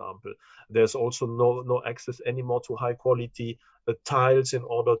 for example. There's also no access anymore to high quality tiles in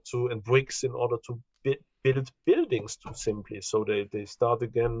order to, and bricks in order to build buildings too simply. So they start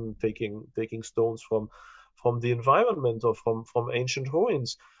again taking stones from the environment or from ancient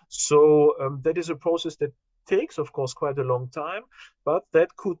ruins. So that is a process that takes, of course, quite a long time, but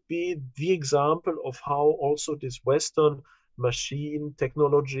that could be the example of how also this Western machine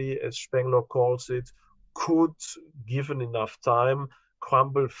technology, as Spengler calls it, could, given enough time,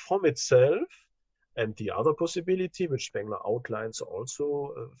 crumble from itself. And the other possibility, which Spengler outlines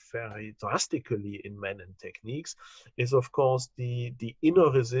also very drastically in Men and Techniques, is of course the inner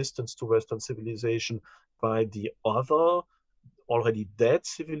resistance to Western civilization by the other already dead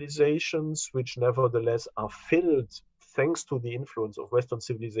civilizations, which nevertheless are filled, thanks to the influence of Western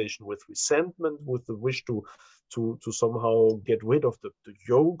civilization, with resentment, with the wish to somehow get rid of the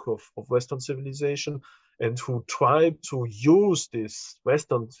yoke of Western civilization, and who try to use this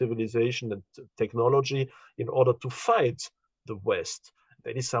Western civilization and technology in order to fight the West.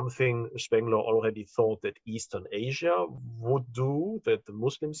 That is something Spengler already thought that Eastern Asia would do, that the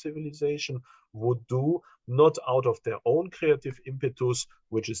Muslim civilization would do, not out of their own creative impetus,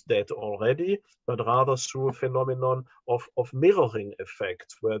 which is dead already, but rather through a phenomenon of mirroring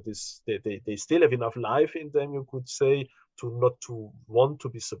effect, where they still have enough life in them, you could say, to not to want to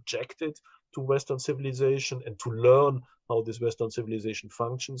be subjected to Western civilization and to learn how this Western civilization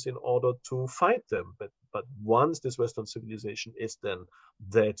functions in order to fight them. But once this Western civilization is then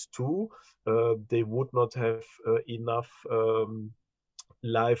dead too, they would not have enough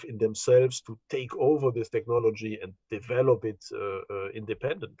life in themselves to take over this technology and develop it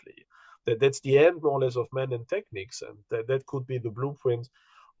independently. That's the end, more or less, of Men and Techniques, and that could be the blueprint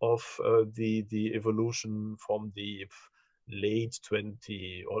of the evolution from the late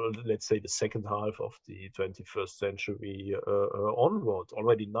 20, or let's say the second half of the 21st century onward.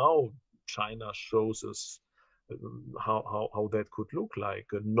 Already now, China shows us how that could look like,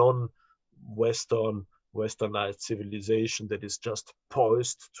 a westernized civilization that is just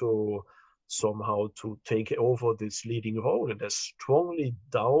poised to somehow to take over this leading role. And I strongly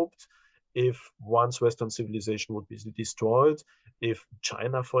doubt if once Western civilization would be destroyed, if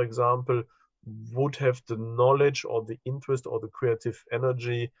China, for example, would have the knowledge or the interest or the creative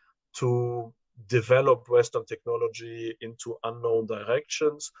energy to develop Western technology into unknown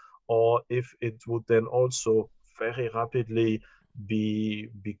directions, or if it would then also very rapidly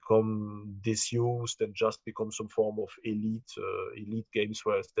become disused and just become some form of elite games,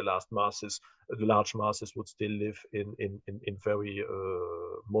 whereas the large masses would still live in very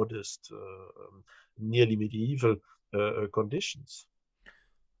modest, nearly medieval conditions.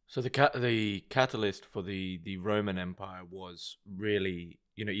 So the catalyst for the Roman Empire was really,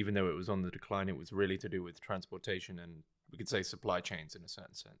 even though it was on the decline, it was really to do with transportation and, we could say, supply chains in a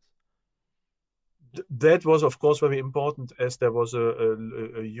certain sense. That was, of course, very important, as there was a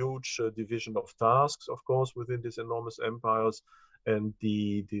huge division of tasks, of course, within these enormous empires. and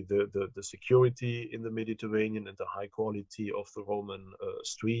the security in the Mediterranean and the high quality of the Roman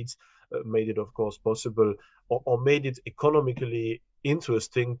streets made it, of course, possible, or made it economically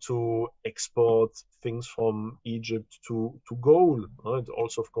interesting to export things from Egypt to Gaul. And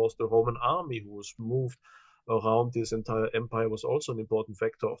also, of course, the Roman army, who was moved around this entire empire, was also an important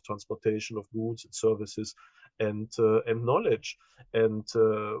vector of transportation of goods and services and knowledge. And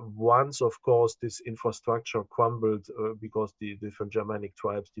once, of course, this infrastructure crumbled because the different Germanic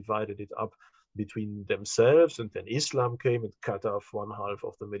tribes divided it up between themselves, and then Islam came and cut off one half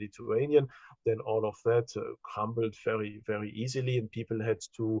of the Mediterranean, then all of that crumbled very, very easily, and people had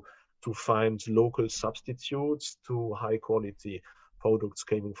to find local substitutes to high quality products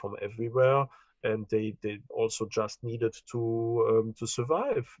coming from everywhere. And they also just needed to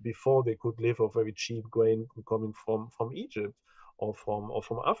survive before they could live off very cheap grain coming from Egypt or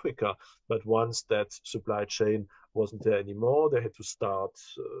from Africa. But once that supply chain wasn't there anymore, they had to start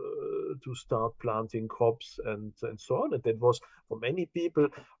planting crops and so on. And that was, for many people,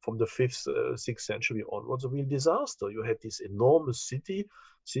 from the 5th, 6th century onwards, a real disaster. You had this enormous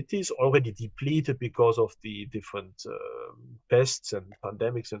cities already depleted because of the different pests and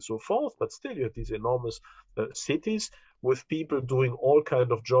pandemics and so forth, but still you have these enormous cities with people doing all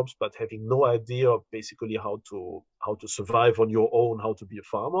kind of jobs but having no idea basically how to survive on your own, how to be a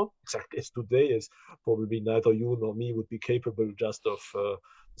farmer, exactly as today, as probably neither you nor me would be capable just of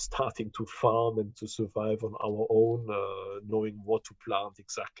starting to farm and to survive on our own, knowing what to plant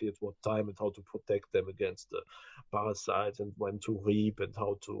exactly at what time and how to protect them against the parasites and when to reap and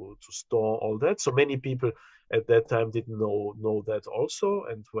how to store all that. So many people at that time didn't know that also.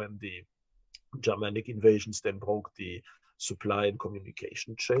 And when the Germanic invasions then broke the supply and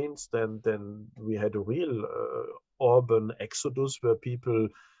communication chains, then we had a real urban exodus where people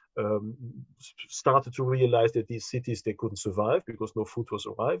um, started to realize that these cities, they couldn't survive because no food was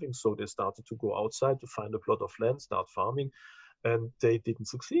arriving. So they started to go outside to find a plot of land, start farming, and they didn't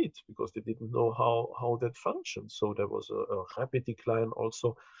succeed because they didn't know how that functioned. So there was a rapid decline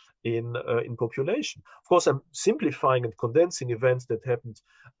also in population. Of course, I'm simplifying and condensing events that happened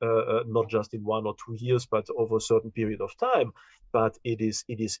not just in 1 or 2 years, but over a certain period of time. But it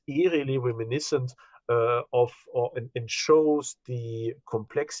is eerily reminiscent and shows the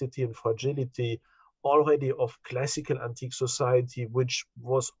complexity and fragility already of classical antique society, which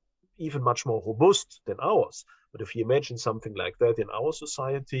was even much more robust than ours. But if you imagine something like that in our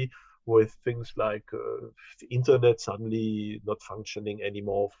society, with things like the internet suddenly not functioning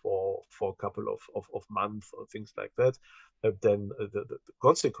anymore for a couple of months or things like that, then the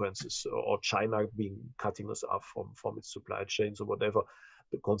consequences, or China being cutting us off from its supply chains or whatever,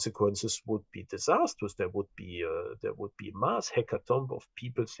 the consequences would be disastrous. There would be mass hecatomb of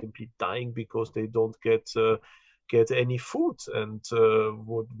people simply dying because they don't get any food, and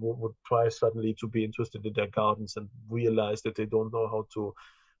would try suddenly to be interested in their gardens and realize that they don't know how to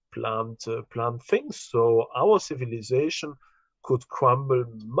plant things. So our civilization could crumble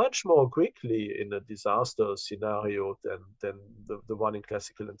much more quickly in a disaster scenario than the one in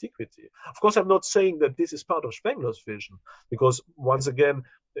classical antiquity. Of course, I'm not saying that this is part of Spengler's vision, because once again,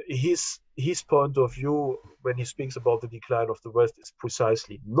 his point of view when he speaks about the decline of the West is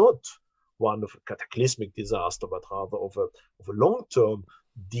precisely not one of a cataclysmic disaster, but rather of a long-term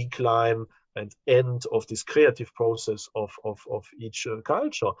decline and end of this creative process of each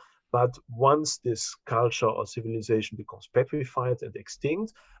culture. But once this culture or civilization becomes petrified and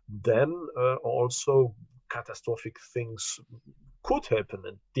extinct, then also catastrophic things could happen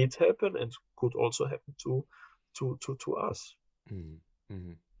and did happen and could also happen to us.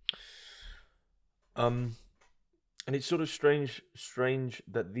 Mm-hmm. And it's sort of strange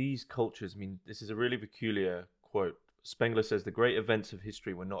that these cultures, I mean, this is a really peculiar quote. Spengler says the great events of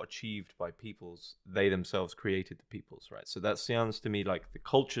history were not achieved by peoples, they themselves created the peoples, right? So that sounds to me like the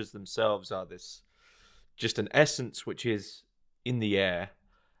cultures themselves are this, just an essence which is in the air,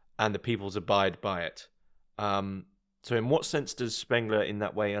 and the peoples abide by it. So in what sense does Spengler in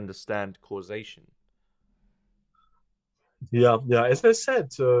that way understand causation? Yeah. As I said,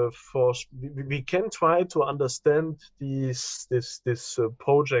 we can try to understand this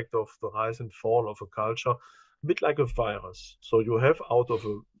project of the rise and fall of a culture a bit like a virus. So you have, out of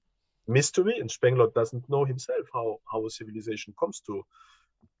a mystery, and Spengler doesn't know himself how a civilization comes to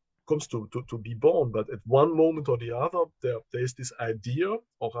be born, but at one moment or the other, there is this idea,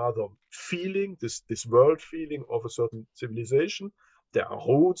 or rather feeling, this world feeling of a certain civilization. There are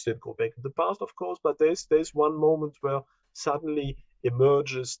roots that go back in the past, of course, but there's one moment where suddenly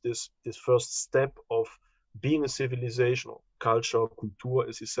emerges this first step of being a civilization, or culture, culture,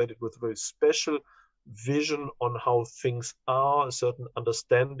 as he said, it was very special vision on how things are, a certain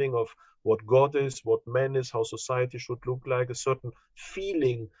understanding of what God is, what man is, how society should look like, a certain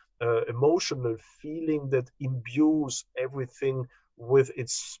feeling, emotional feeling that imbues everything with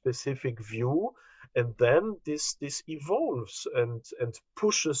its specific view. And then this evolves and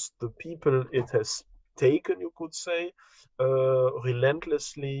pushes the people it has taken, you could say,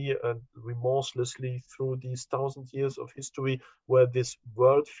 relentlessly and remorselessly through these 1,000 years of history, where this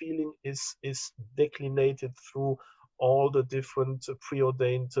world feeling is declinated through all the different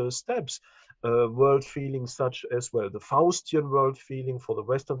preordained steps. World feeling such as, well, the Faustian world feeling for the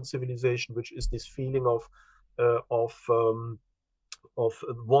Western civilization, which is this feeling uh, of um, of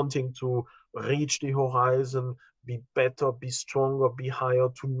wanting to reach the horizon, be better, be stronger, be higher,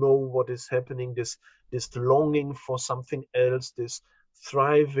 to know what is happening, this longing for something else, this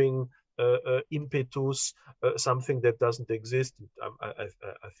thriving impetus, something that doesn't exist. I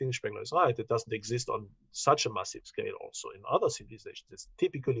think Spengler is right. It doesn't exist on such a massive scale. Also in other civilizations, it's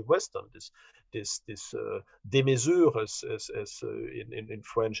typically Western. This démesure, as in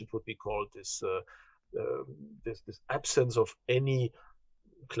French it would be called, this absence of any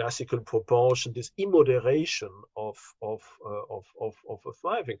classical proportion, this immoderation of a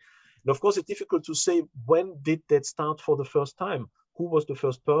thriving. And of course, it's difficult to say when did that start for the first time. Who was the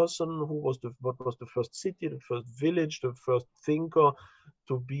first person? What was the first city, the first village, the first thinker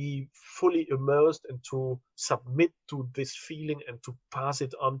to be fully immersed and to submit to this feeling and to pass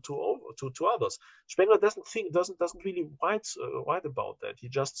it on to others? Spengler doesn't really write about that. He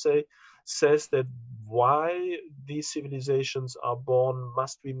just says that why these civilizations are born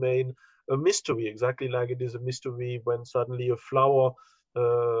must remain a mystery, exactly like it is a mystery when suddenly a flower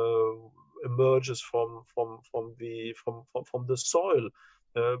uh, emerges from the soil.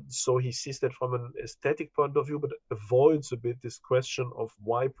 So he sees that from an aesthetic point of view, but avoids a bit this question of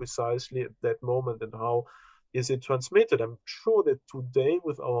why precisely at that moment and how is it transmitted. I'm sure that today,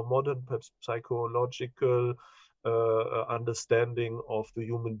 with our modern, perhaps psychological understanding of the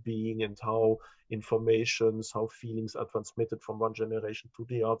human being and how informations, how feelings are transmitted from one generation to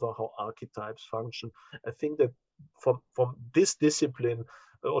the other, how archetypes function, I think that from this discipline,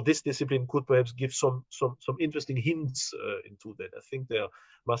 or this discipline could perhaps give some interesting hints into that. I think there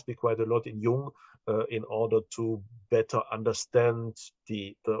must be quite a lot in Jung in order to better understand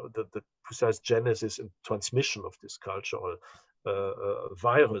the precise genesis and transmission of this cultural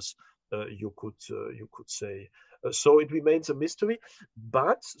virus. You could say. So it remains a mystery,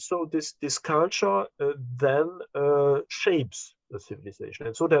 but so this culture then shapes a civilization,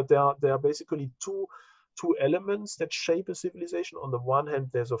 and so there are basically two elements that shape a civilization. On the one hand,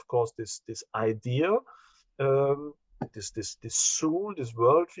 there's of course this idea, um, this soul, this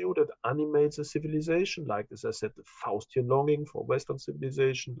worldview that animates a civilization, like, as I said, the Faustian longing for Western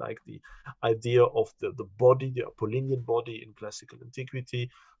civilization, like the idea of the body, the Apollinian body in classical antiquity,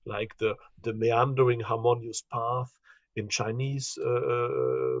 like the meandering harmonious path in Chinese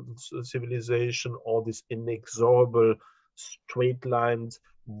civilization, or this inexorable straight lined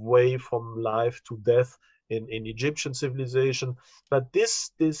way from life to death in Egyptian civilization. But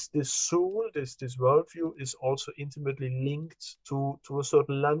this soul, this worldview is also intimately linked to a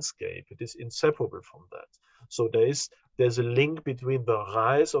certain landscape. It is inseparable from that. So there's a link between the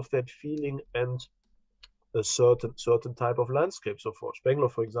rise of that feeling and a certain type of landscape. So for Spengler,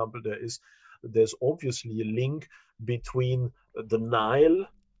 for example, there's obviously a link between the Nile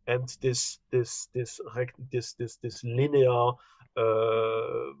and this linear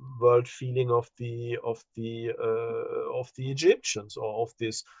world feeling of the Egyptians, or of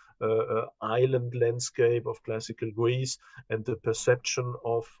this island landscape of classical Greece, and the perception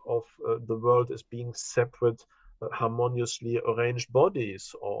of the world as being separate, harmoniously arranged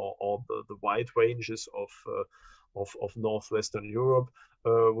bodies, or the wide ranges of northwestern Europe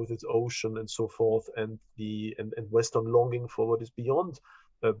with its ocean and so forth, and Western longing for what is beyond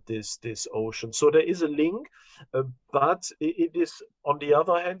this ocean. So there is a link, but it is, on the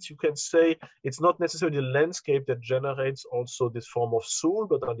other hand, you can say it's not necessarily the landscape that generates also this form of soul,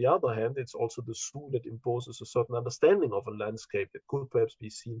 but on the other hand, it's also the soul that imposes a certain understanding of a landscape that could perhaps be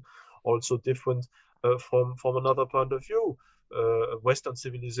seen also different from another point of view. Western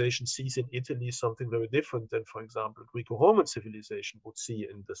civilization sees in Italy something very different than, for example, Greco-Roman civilization would see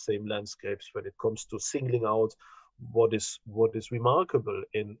in the same landscapes when it comes to singling out what is remarkable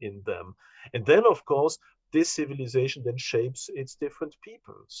in them. And then, of course, this civilization then shapes its different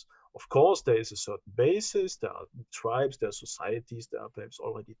peoples. Of course, there is a certain basis. There are tribes, there are societies, there are perhaps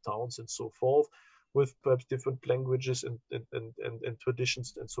already towns and so forth. with perhaps different languages and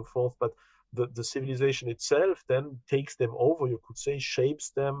traditions and so forth, but the civilization itself then takes them over, you could say,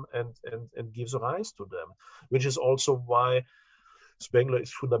 shapes them and gives rise to them, which is also why Spengler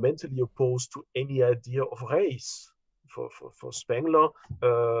is fundamentally opposed to any idea of race. For Spengler,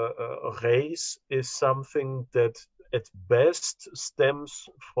 race is something that at best stems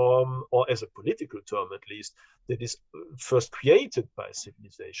from, or as a political term at least, that is first created by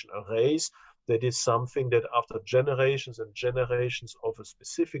civilization. A race that is something that after generations and generations of a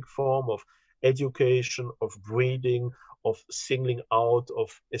specific form of education, of breeding, of singling out,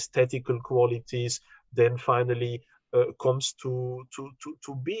 of aesthetical qualities, then finally comes to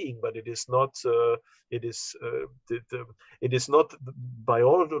being. But it is not it is it is not the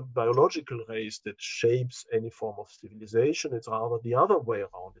biological race that shapes any form of civilization. It's rather the other way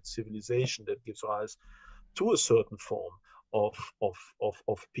around. It's civilization that gives rise to a certain form of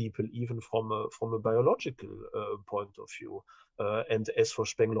people, even from a biological point of view. And as for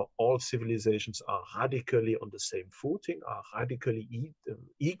Spengler, all civilizations are radically on the same footing, are radically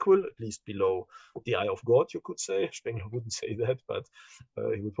equal, at least below the eye of God, you could say. Spengler wouldn't say that, but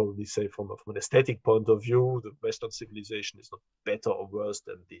he would probably say from an aesthetic point of view, the Western civilization is not better or worse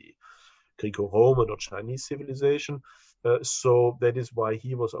than the Greco-Roman or Chinese civilization. So that is why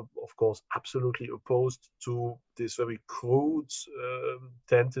he was, of course, absolutely opposed to this very crude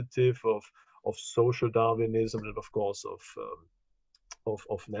tentative of social Darwinism and, of course,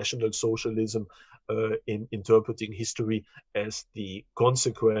 of National Socialism in interpreting history as the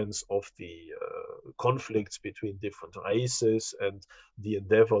consequence of the conflicts between different races and the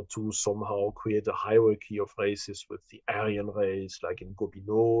endeavor to somehow create a hierarchy of races with the Aryan race, like in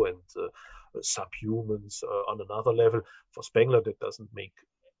Gobineau, and subhumans on another level. For Spengler, that doesn't make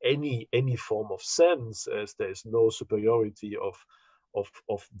any form of sense, as there is no superiority of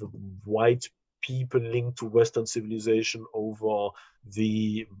the white people linked to Western civilization over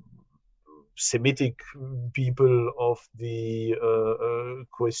the Semitic people of the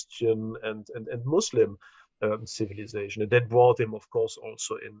Christian and Muslim civilization. And that brought him, of course,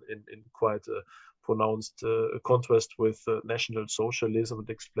 also in quite a pronounced contrast with National Socialism.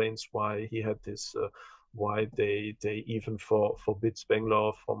 It explains why he had this, why they even forbid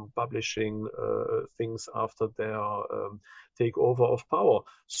Spengler from publishing things after their takeover of power.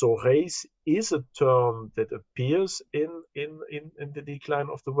 So race is a term that appears in the decline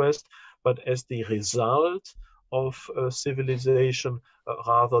of the West, but as the result of civilization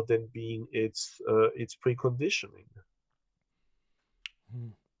rather than being its preconditioning.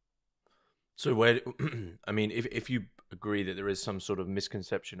 So where, I mean, if you agree that there is some sort of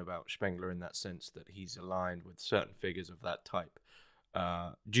misconception about Spengler in that sense, that he's aligned with certain figures of that type,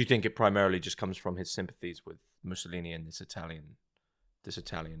 do you think it primarily just comes from his sympathies with Mussolini and this Italian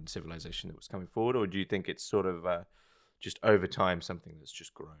civilization that was coming forward, or do you think it's sort of just over time something that's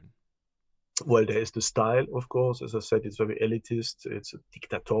just grown? Well, there is the style, of course. As I said, it's very elitist. It's a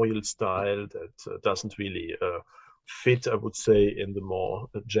dictatorial style that doesn't really fit, I would say, in the more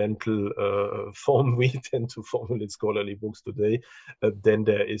gentle form we tend to formulate scholarly books today. Then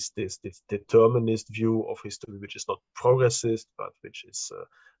there is this determinist view of history, which is not progressist, but which is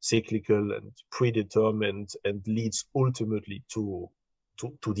cyclical and predetermined and leads ultimately to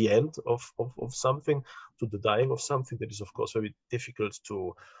the end of something, to the dying of something. That is, of course, very difficult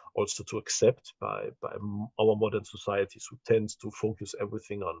to also to accept by our modern societies, who tend to focus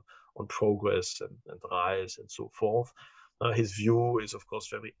everything on progress and rise and so forth. His view is, of course,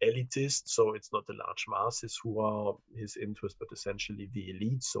 very elitist, so it's not the large masses who are his interest, but essentially the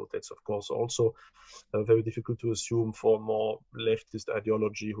elite. So that's, of course, also very difficult to assume for more leftist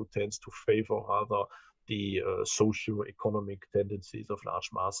ideology, who tends to favor rather the socio-economic tendencies of large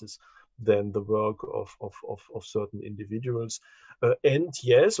masses than the work of certain individuals. And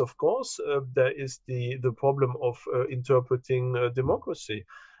yes, of course, there is the problem of interpreting democracy.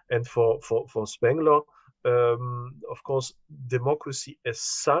 And for Spengler, of course, democracy as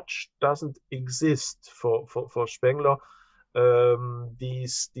such doesn't exist. For Spengler,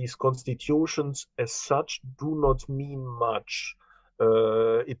 these constitutions as such do not mean much.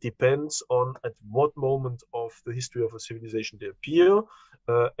 It depends on at what moment of the history of a civilization they appear,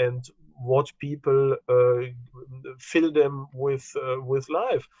 and what people fill them with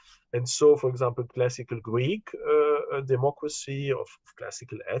life. And so, for example, classical Greek democracy of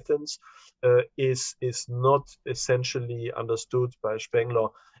classical Athens is not essentially understood by Spengler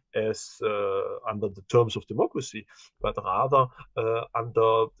as under the terms of democracy, but rather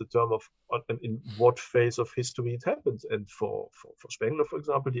under the term of in what phase of history it happened. And for Spengler, for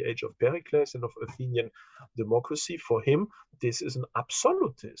example, the age of Pericles and of Athenian democracy, for him, this is an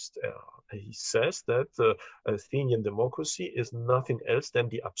absolutist era. He says that Athenian democracy is nothing else than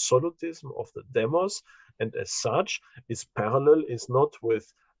the absolutism of the demos, and as such, its parallel is not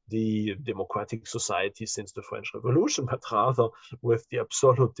with the democratic society since the French Revolution, but rather with the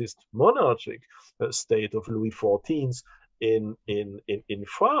absolutist monarchic state of Louis XIV in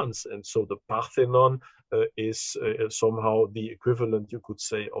France. And so the Parthenon is somehow the equivalent, you could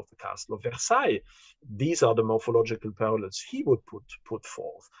say, of the Castle of Versailles. These are the morphological parallels he would put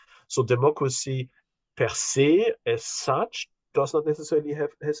forth. So democracy per se, as such, does not necessarily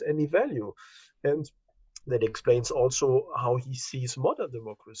has any value. And that explains also how he sees modern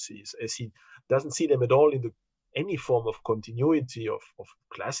democracies, as he doesn't see them at all in any form of continuity of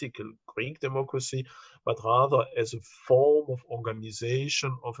classical Greek democracy, but rather as a form of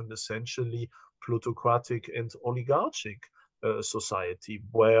organization of an essentially plutocratic and oligarchic society,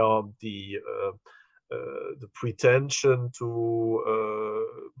 where the pretension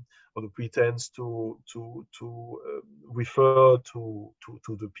or the pretense to refer to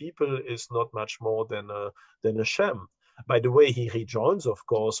the people is not much more than a sham. By the way, he rejoins, of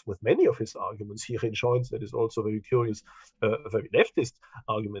course, with many of his arguments. He rejoins, that is also very curious, a very leftist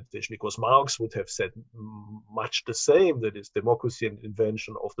argumentation, because Marx would have said much the same, that is democracy and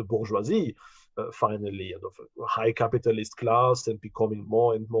invention of the bourgeoisie, finally, and of a high capitalist class, and becoming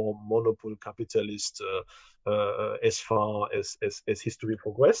more and more monopole capitalist as far as history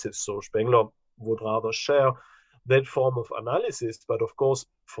progresses. So Spengler would rather share that form of analysis, but of course,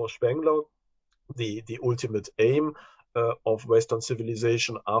 for Spengler, the ultimate aim of Western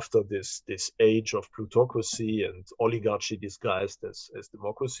civilization after this age of plutocracy and oligarchy disguised as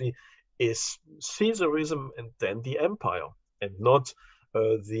democracy is Caesarism and then the empire, and not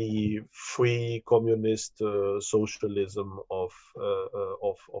the free communist socialism of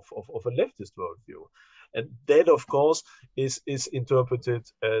a leftist worldview. And that, of course, is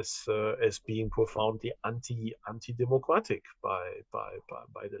interpreted as being profoundly anti-democratic by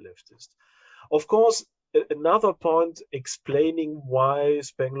the leftist. Of course, another point explaining why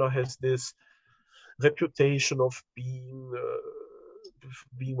Spengler has this reputation of being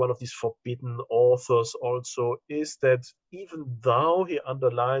one of these forbidden authors also is that even though he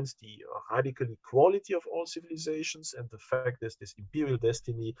underlines the radical equality of all civilizations and the fact that this imperial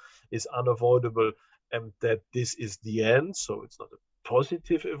destiny is unavoidable and that this is the end, so it's not a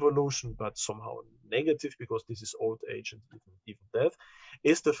positive evolution, but somehow negative because this is old age and even death,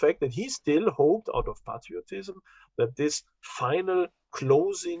 is the fact that he still hoped out of patriotism that this final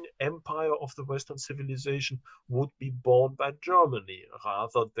closing empire of the Western civilization would be born by Germany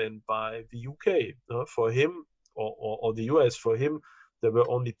rather than by the UK. For him, or the US, for him, there were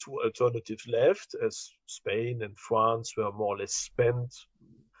only two alternatives left, as Spain and France were more or less spent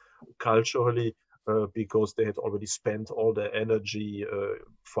culturally because they had already spent all their energy,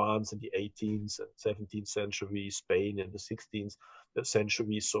 France in the 18th and 17th century, Spain in the 16th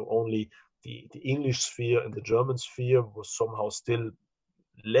century. So only the English sphere and the German sphere was somehow still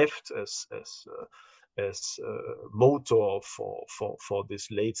left as motor for this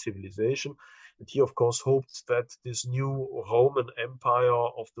late civilization. And he, of course, hoped that this new Roman Empire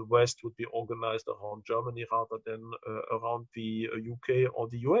of the West would be organized around Germany rather than around the UK or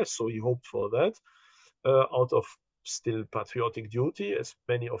the US. So he hoped for that out of still patriotic duty, as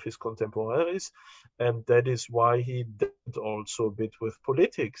many of his contemporaries. And that is why he did also a bit with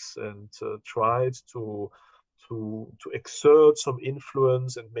politics and tried to exert some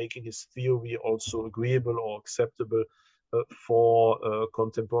influence and making his theory also agreeable or acceptable for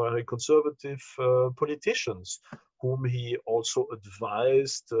contemporary conservative politicians, whom he also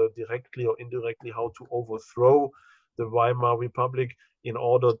advised directly or indirectly how to overthrow the Weimar Republic in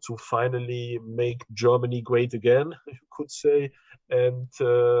order to finally make Germany great again, you could say, and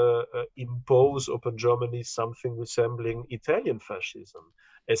impose upon Germany something resembling Italian fascism,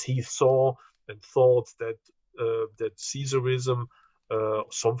 as he saw and thought that Caesarism,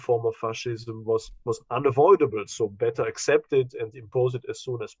 some form of fascism, was unavoidable. So better accept it and impose it as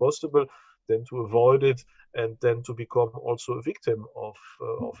soon as possible than to avoid it and then to become also a victim of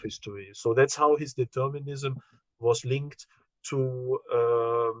history. So that's how his determinism was linked to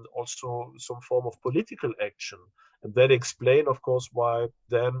also some form of political action. And that explains, of course, why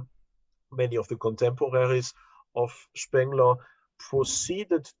then many of the contemporaries of Spengler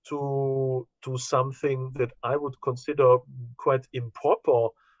proceeded to something that I would consider quite improper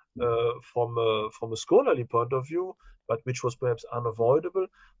from a scholarly point of view, but which was perhaps unavoidable,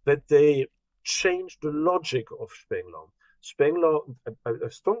 that they changed the logic of Spengler. Spengler, I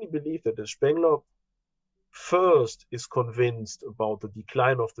strongly believe that the Spengler first is convinced about the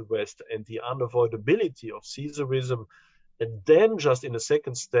decline of the West and the unavoidability of Caesarism, and then just in a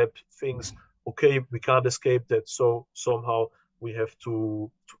second step thinks, okay, we can't escape that, so somehow we have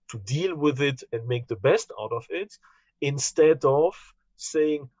to deal with it and make the best out of it, instead of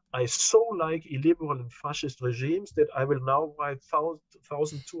saying, I so like illiberal and fascist regimes that I will now write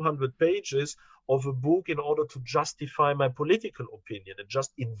 1,200 pages of a book in order to justify my political opinion and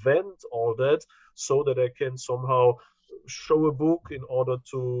just invent all that so that I can somehow show a book in order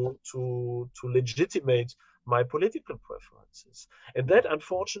to legitimate my political preferences. And that,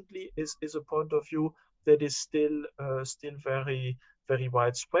 unfortunately, is a point of view that is still very, very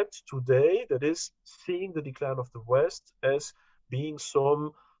widespread today. That is seeing the decline of the West as being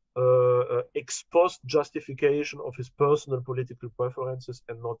some ex post justification of his personal political preferences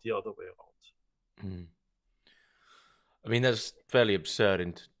and not the other way around. Mm. I mean, that's fairly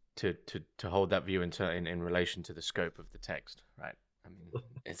absurd to hold that view in relation to the scope of the text, right? I mean,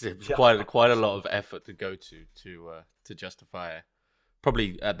 it's Yeah, quite a lot of effort to go to justify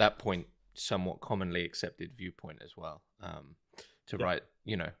probably at that point somewhat commonly accepted viewpoint as well. To write,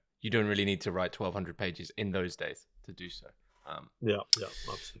 you don't really need to write 1,200 pages in those days to do so. Yeah,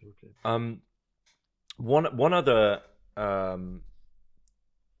 absolutely. One other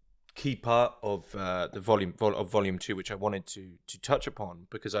key part of the volume 2, which I wanted to touch upon,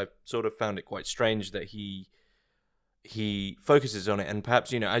 because I sort of found it quite strange that he focuses on it, and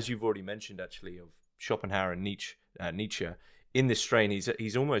perhaps as you've already mentioned actually, of Schopenhauer and Nietzsche in this strain,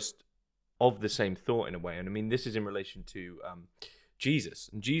 he's almost of the same thought in a way. And I mean, this is in relation to Jesus,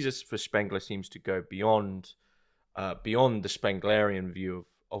 and Jesus for Spengler seems to go beyond the Spenglerian view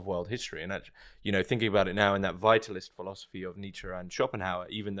of world history. And thinking about it now in that vitalist philosophy of Nietzsche and Schopenhauer,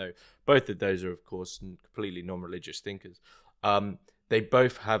 even though both of those are of course completely non-religious thinkers, they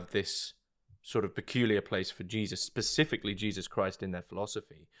both have this sort of peculiar place for Jesus, specifically Jesus Christ, in their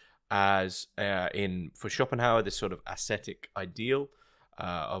philosophy, as for Schopenhauer, this sort of ascetic ideal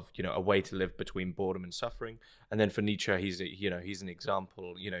of a way to live between boredom and suffering. And then for Nietzsche, he's an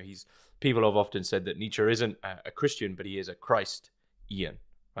example. People have often said that Nietzsche isn't a Christian, but he is a Christ-ian,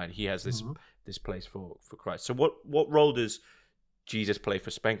 right? He has this place for Christ. So what role does Jesus play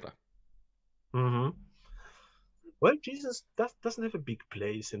for Spengler? Well, Jesus doesn't have a big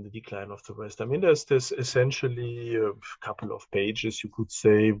place in the decline of the West. I mean, there's essentially a couple of pages, you could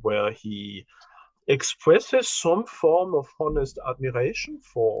say, where he expresses some form of honest admiration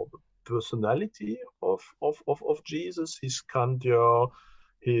for the personality of Jesus, his candor,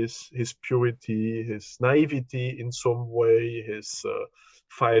 his purity, his naivety in some way, his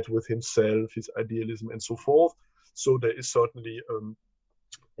fight with himself, his idealism, and so forth. So there is certainly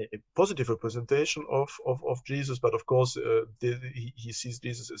a positive representation of Jesus, but of course he sees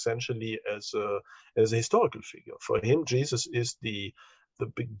Jesus essentially as a historical figure. For him, Jesus is the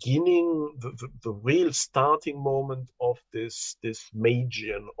beginning, the real starting moment of this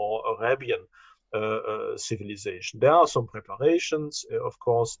Magian or Arabian civilization. There are some preparations, of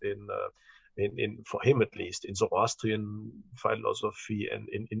course, in for him at least, in Zoroastrian philosophy and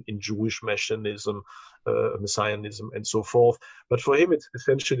in Jewish messianism, messianism, and so forth. But for him, it's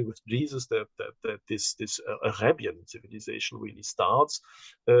essentially with Jesus that this Arabian civilization really starts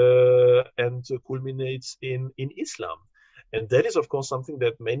and culminates in Islam. And that is, of course, something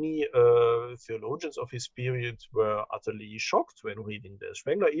that many theologians of his period were utterly shocked when reading this.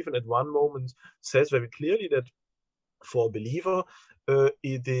 Spengler even at one moment says very clearly that for a believer,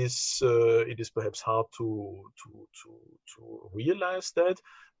 it is perhaps hard to realize that,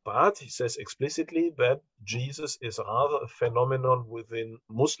 but he says explicitly that Jesus is rather a phenomenon within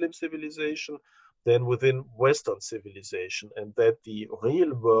Muslim civilization than within Western civilization, and that the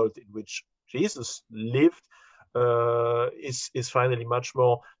real world in which Jesus lived is finally much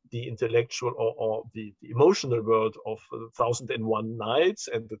more the intellectual or the emotional world of 1001 Nights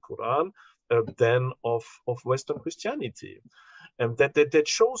and the Quran than of Western Christianity. And that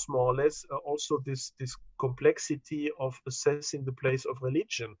shows more or less also this complexity of assessing the place of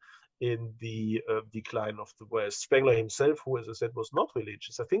religion in the decline of the West. Spengler himself, who, as I said, was not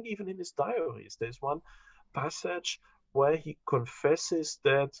religious, I think even in his diaries, there's one passage where he confesses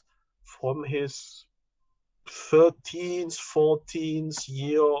that from his 13th, 14th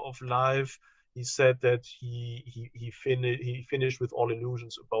year of life, he said that he finished with all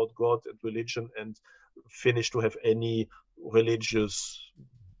illusions about God and religion and finished to have any religious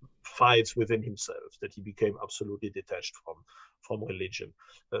fights within himself, that he became absolutely detached from religion.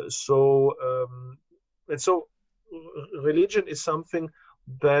 So religion is something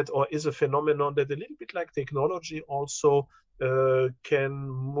that, or is a phenomenon that, a little bit like technology, also can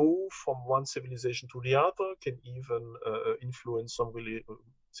move from one civilization to the other, can even influence some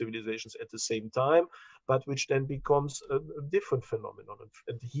civilizations at the same time, but which then becomes a different phenomenon.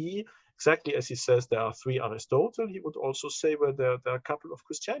 And he, exactly as he says, there are three Aristotle, he would also say, well, there are a couple of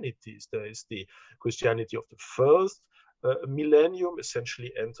Christianities. There is the Christianity of the first millennium,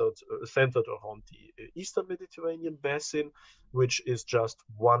 essentially centered around the Eastern Mediterranean basin, which is just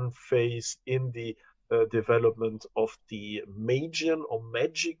one phase in the development of the Magian or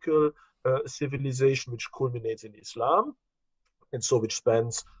magical civilization, which culminates in Islam, and so which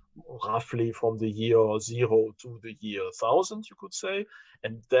spans roughly from the year 0 to the year 1000, you could say.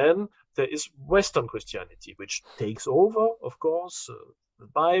 And then there is Western Christianity, which takes over, of course, the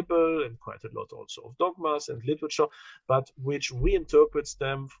Bible and quite a lot also of dogmas and literature, but which reinterprets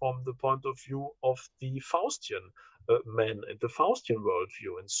them from the point of view of the Faustian men and the Faustian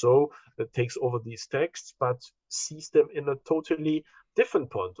worldview. And so it takes over these texts, but sees them in a totally different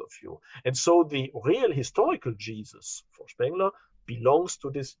point of view. And so the real historical Jesus for Spengler belongs to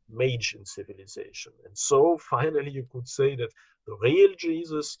this Magian civilization. And so finally you could say that the real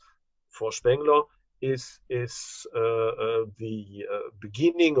Jesus for Spengler is the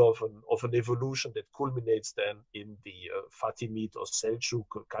beginning of an evolution that culminates then in the Fatimid or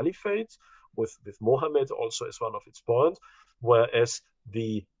Seljuk Caliphate, with Mohammed also as one of its points, whereas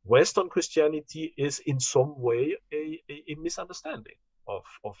the Western Christianity is in some way a misunderstanding of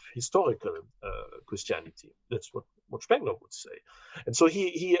historical Christianity. That's what Spengler would say. And so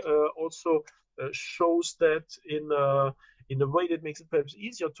he also shows that in a way that makes it perhaps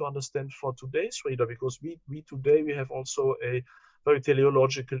easier to understand for today's reader, because we today we have also a very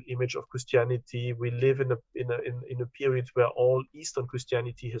teleological image of Christianity. We live in a period where all Eastern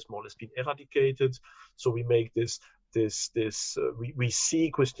Christianity has more or less been eradicated. So we make we see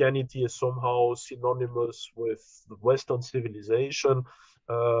Christianity as somehow synonymous with the Western civilization,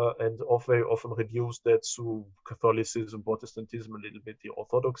 and very often reduce that to Catholicism, Protestantism, a little bit the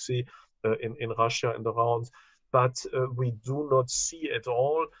Orthodoxy in Russia and around. But we do not see at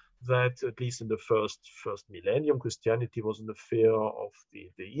all that, at least in the first millennium, Christianity was an affair of the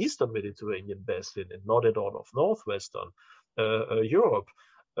Eastern Mediterranean basin and not at all of Northwestern Europe.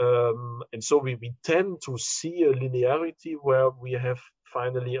 And so we tend to see a linearity where we have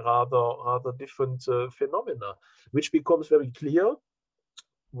finally rather different phenomena, which becomes very clear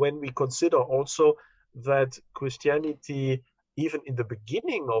when we consider also that Christianity, even in the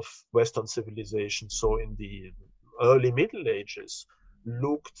beginning of Western civilization, so in the early Middle Ages,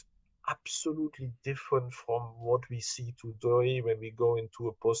 looked absolutely different from what we see today when we go into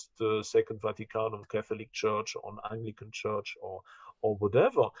a post Second Vaticanum Catholic Church or an Anglican Church or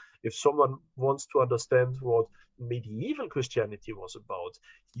whatever. If someone wants to understand what medieval Christianity was about,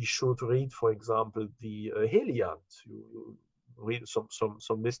 he should read, for example, the Heliant. You read, some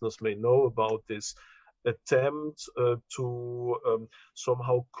listeners may know about this attempt to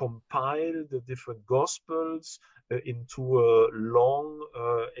somehow compile the different gospels into a long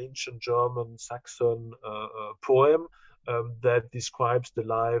ancient German Saxon poem that describes the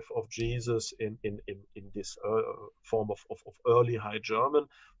life of Jesus in this form of early High German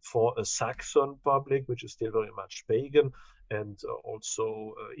for a Saxon public, which is still very much pagan and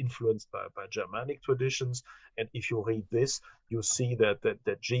also influenced by Germanic traditions. And if you read this, you see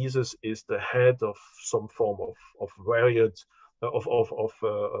that Jesus is the head of some form of varied of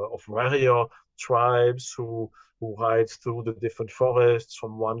warrior tribes who ride through the different forests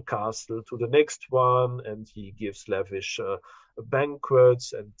from one castle to the next one, and he gives lavish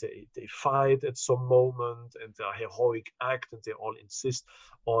banquets, and they fight at some moment, and they are heroic act, and they all insist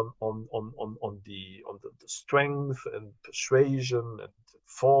on the strength and persuasion and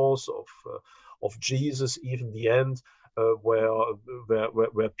force of Jesus, even the end.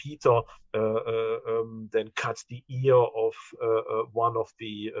 Where Peter then cuts the ear of one of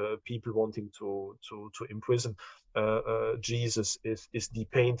the people wanting to imprison Jesus is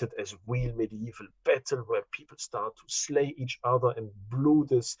depainted as real medieval battle where people start to slay each other, and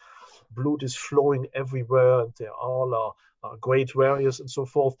blood is flowing everywhere, and they all are great warriors and so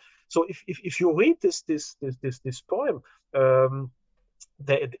forth. So if you read this poem,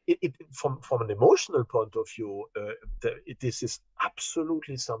 from an emotional point of view, this is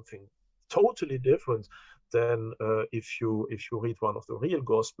absolutely something totally different than if you read one of the real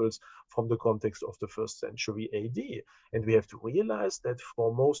Gospels from the context of the first century AD. And we have to realize that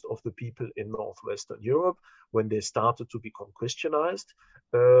for most of the people in Northwestern Europe, when they started to become Christianized,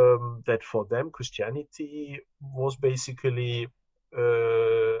 that for them Christianity was basically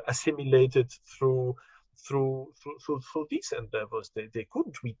assimilated through through these endeavors. They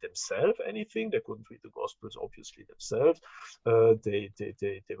couldn't read themselves anything. They couldn't read the Gospels obviously themselves. They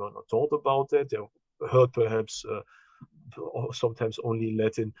were not taught about that. They heard perhaps sometimes only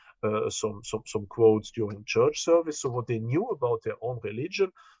Latin, some quotes during church service. So what they knew about their own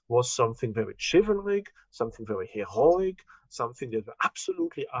religion was something very chivalric, something very heroic, something that were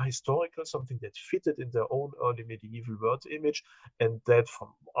absolutely ahistorical, something that fitted in their own early medieval world image, and that from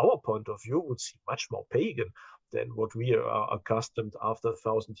our point of view would seem much more pagan than what we are accustomed after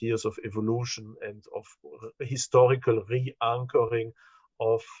 1,000 years of evolution and of historical re-anchoring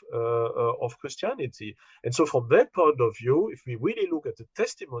of Christianity. And so from that point of view, if we really look at the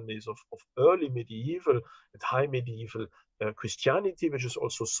testimonies of early medieval and high medieval Christianity, which is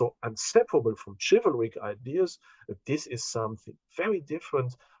also so inseparable from chivalric ideas, this is something very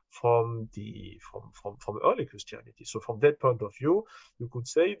different from early Christianity. So from that point of view, you could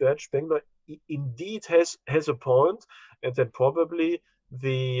say that Spengler indeed has a point, and that probably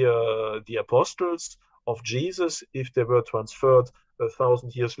the apostles of Jesus, if they were transferred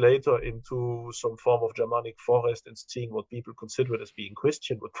 1,000 years later into some form of Germanic forest and seeing what people considered as being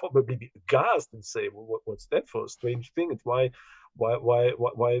Christian, would probably be aghast and say, well, what's that for a strange thing? And why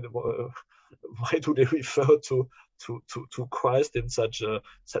do they refer to Christ in such a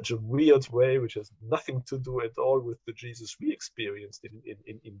weird way, which has nothing to do at all with the Jesus we experienced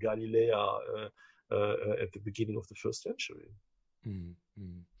in Galilee at the beginning of the first century?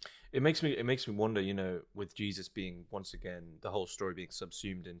 Mm-hmm. It makes me wonder, with Jesus being, once again, the whole story being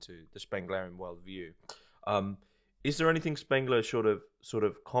subsumed into the Spenglerian worldview. Is there anything Spengler sort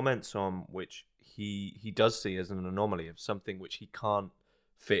of comments on which he does see as an anomaly of something which he can't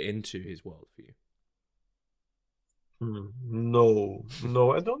fit into his worldview? No,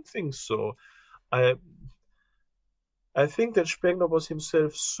 I don't think so. I think that Spengler was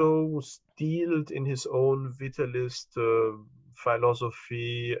himself so steeled in his own vitalist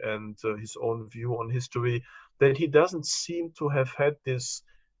philosophy and his own view on history that he doesn't seem to have had this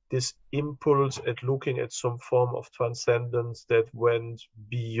impulse at looking at some form of transcendence that went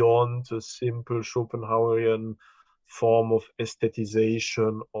beyond a simple Schopenhauerian form of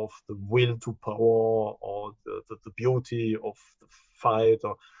aesthetization of the will to power or the beauty of the fight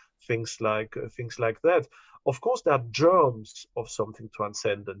or things like that. Of course, there are germs of something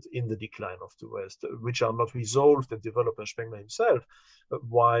transcendent in the decline of the West, which are not resolved and developed by Spengler himself.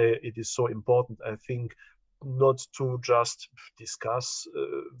 Why it is so important, I think, not to just discuss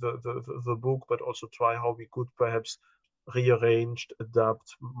the book, but also try how we could perhaps rearranged,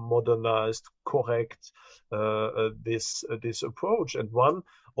 adapt, modernized, correct this approach. And one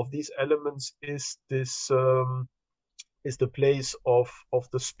of these elements is this is the place of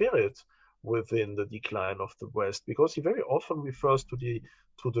the spirit within the decline of the West, because he very often refers to the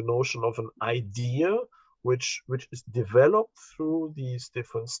notion of an idea which is developed through these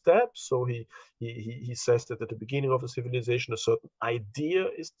different steps. So he says that at the beginning of a civilization, a certain idea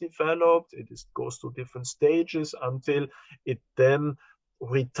is developed. It goes through different stages until it then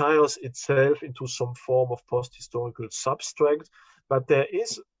retires itself into some form of post-historical substract. But there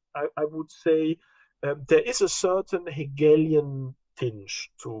is, I would say, there is a certain Hegelian tinge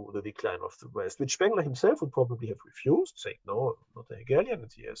to the decline of the West, which Spengler himself would probably have refused, saying, no, not a Hegelian.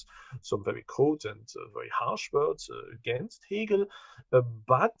 And he has some very crude and very harsh words against Hegel.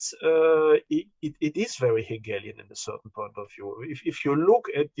 But it is very Hegelian in a certain point of view. If you look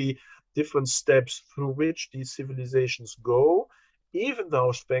at the different steps through which these civilizations go, even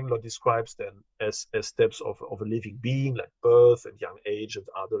though Spengler describes them as steps of a living being, like birth and young age and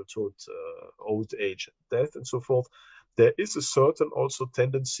adulthood, old age and death and so forth, there is a certain also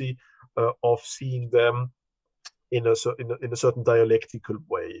tendency of seeing them in a certain dialectical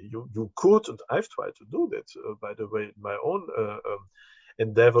way. You could, and I've tried to do that, by the way, in my own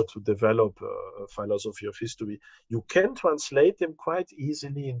endeavor to develop a philosophy of history, you can translate them quite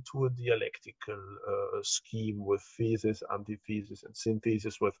easily into a dialectical scheme with thesis, antithesis, and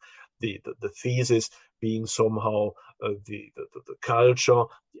synthesis, with the thesis being somehow the culture,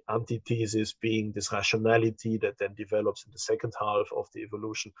 the antithesis being this rationality that then develops in the second half of the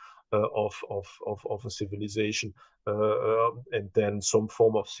evolution of a civilization, and then some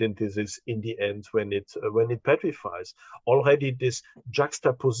form of synthesis in the end when it petrifies. Already this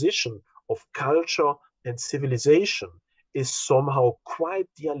juxtaposition of culture and civilization is somehow quite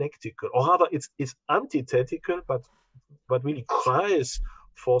dialectical, or rather it's antithetical, but really cries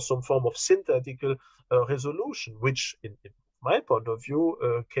for some form of synthetical resolution, which in my point of view,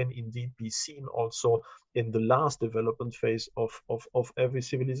 can indeed be seen also in the last development phase of every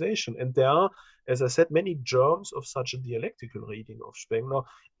civilization. And there are, as I said, many germs of such a dialectical reading of Spengler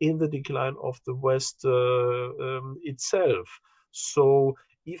in the decline of the West itself. So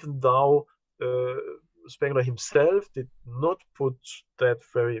even though Spengler himself did not put that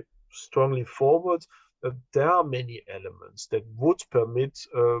very strongly forward, there are many elements that would permit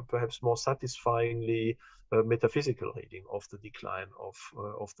perhaps more satisfyingly metaphysical reading of the decline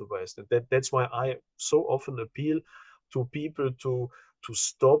of the West. And that's why I so often appeal to people to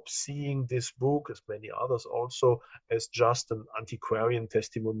stop seeing this book, as many others also, as just an antiquarian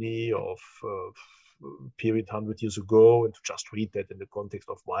testimony of period 100 years ago, and to just read that in the context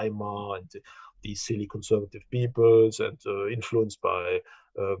of Weimar and these silly conservative peoples, and influenced by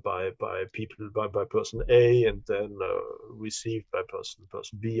people, by person A, and then received by person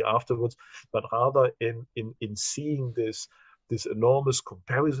B afterwards, but rather in seeing this enormous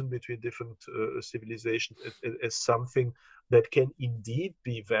comparison between different civilizations as something that can indeed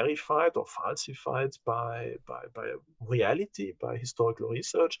be verified or falsified by reality, by historical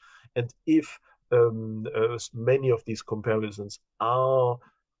research. And if many of these comparisons are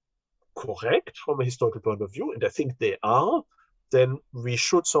correct from a historical point of view, and I think they are, then we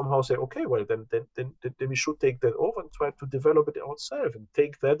should somehow say, okay, well, then we should take that over and try to develop it ourselves, and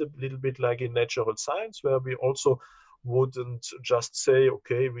take that a little bit like in natural science, where we also wouldn't just say,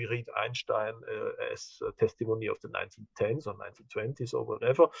 okay, we read Einstein as a testimony of the 1910s or 1920s or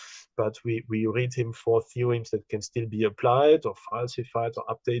whatever, but we read him for theorems that can still be applied or falsified or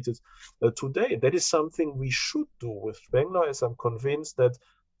updated today. That is something we should do with Spengler, as I'm convinced that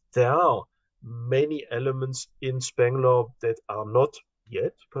there are many elements in Spengler that are not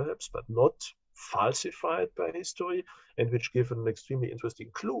yet, perhaps, but not falsified by history, and which give an extremely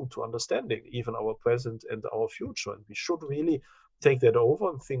interesting clue to understanding even our present and our future. And we should really take that over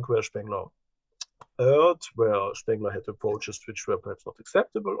and think where Spengler erred, where Spengler had approaches which were perhaps not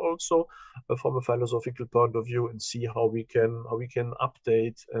acceptable also from a philosophical point of view, and see how we can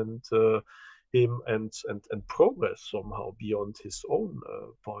update and him and progress somehow beyond his own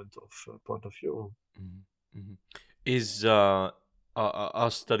point of view. Mm-hmm. Is are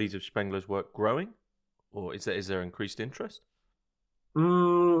studies of Spengler's work growing, or is there increased interest?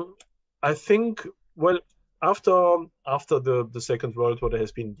 I think, well, after the Second World War, there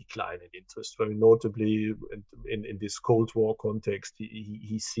has been decline in interest, very notably in this Cold War context.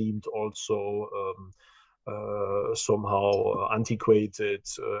 He seemed also somehow antiquated,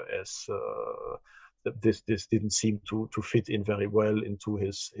 as this didn't seem to fit in very well into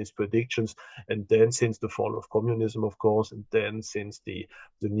his predictions. And then since the fall of communism, of course, and then since the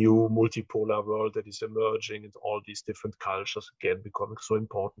new multipolar world that is emerging, and all these different cultures again becoming so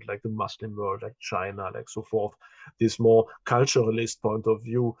important, like the Muslim world, like China, like so forth, this more culturalist point of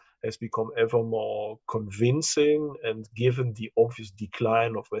view has become ever more convincing. And given the obvious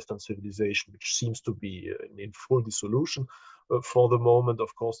decline of Western civilization, which seems to be in full dissolution for the moment,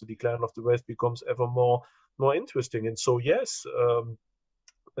 of course, the decline of the West becomes ever more interesting. And so, yes,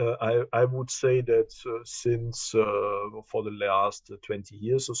 I would say that since for the last 20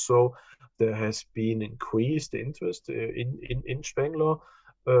 years or so, there has been increased interest in Spengler,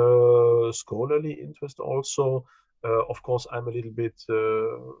 scholarly interest also. Of course, I'm a little bit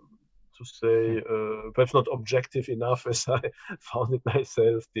to say perhaps not objective enough, as I found it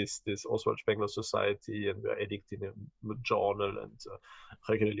myself, this Oswald Spengler Society, and we're editing a journal and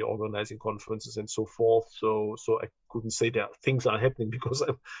regularly organizing conferences and so forth. So I couldn't say that things are happening, because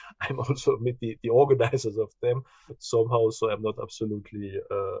I'm also with the organizers of them somehow. So I'm not absolutely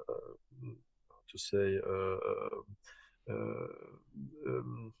to say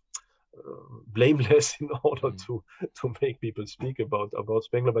blameless in order to make people speak about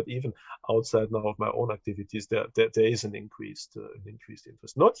Spengler. But even outside now of my own activities, there is an increased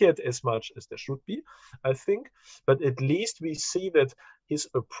interest. Not yet as much as there should be, I think, but at least we see that his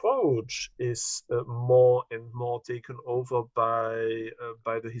approach is more and more taken over by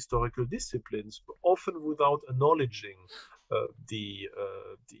the historical disciplines, often without acknowledging the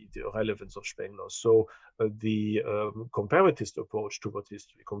relevance of Spengler. So the comparatist approach toward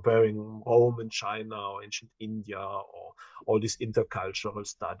history, comparing Rome and China or ancient India, or all these intercultural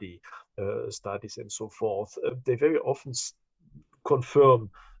studies and so forth, they very often confirm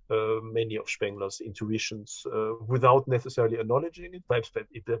many of Spengler's intuitions without necessarily acknowledging it, perhaps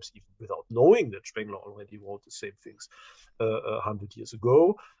even without knowing that Spengler already wrote the same things 100 years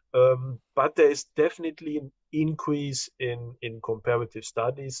ago. But there is definitely an increase in comparative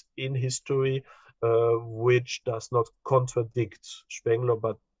studies in history, which does not contradict Spengler,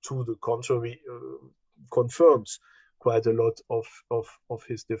 but to the contrary, confirms quite a lot of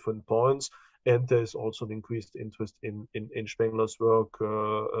his different points. And there's also an increased interest in Spengler's work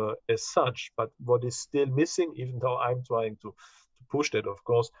as such. But what is still missing, even though I'm trying to push that, of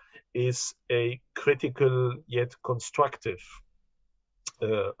course, is a critical yet constructive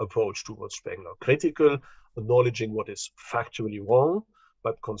approach towards Spengler. Critical, acknowledging what is factually wrong,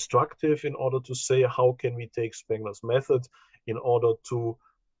 but constructive in order to say how can we take Spengler's method in order to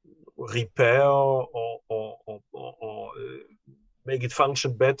repair or make it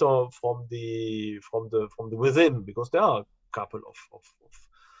function better from the within, because there are a couple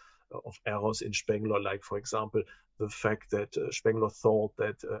of errors in Spengler, like, for example, the fact that Spengler thought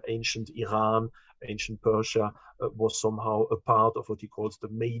that ancient Iran, ancient Persia was somehow a part of what he calls the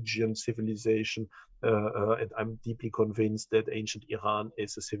Magian civilization. And I'm deeply convinced that ancient Iran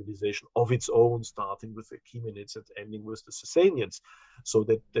is a civilization of its own, starting with the Achaemenids and ending with the Sasanians. So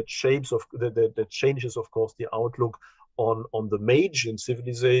that changes, of course, the outlook on the Magian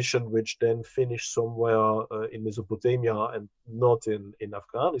civilization, which then finished somewhere in Mesopotamia and not in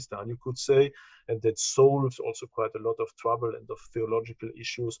Afghanistan, you could say. And that solves also quite a lot of trouble and of theological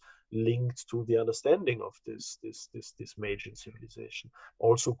issues linked to the understanding of this Magian civilization.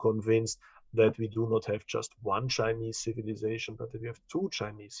 Also convinced that we do not have just one Chinese civilization, but that we have two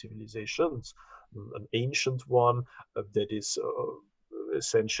Chinese civilizations. An ancient one that is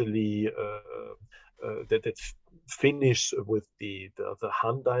essentially that finished with the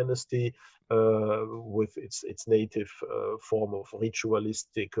Han dynasty, with its native form of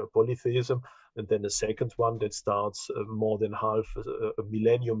ritualistic polytheism, and then a second one that starts more than half a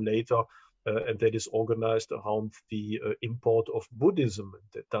millennium later, and that is organized around the import of Buddhism.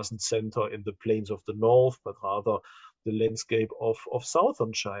 That doesn't center in the plains of the north, but rather the landscape of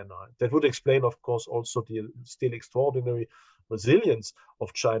southern China. That would explain, of course, also the still extraordinary resilience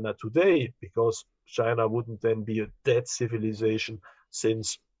of China today, because China wouldn't then be a dead civilization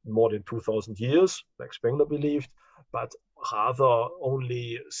since more than 2,000 years, like Spengler believed, but rather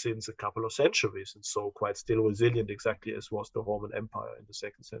only since a couple of centuries, and so quite still resilient, exactly as was the Roman Empire in the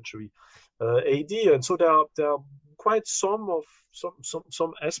 2nd century AD. And so there are quite some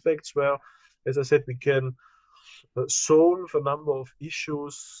aspects where, as I said, we can solve a number of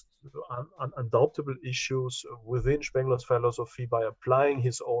issues, undoubtable issues within Spengler's philosophy by applying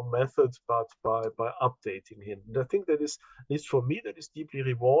his own method, but by updating him. And I think that is, at least for me, that is deeply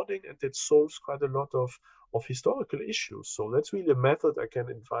rewarding, and that solves quite a lot of historical issues. So that's really a method. I can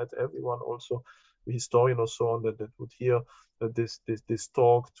invite everyone, also a historian or so on, that would hear this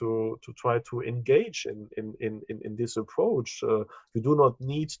talk to try to engage in this approach. You do not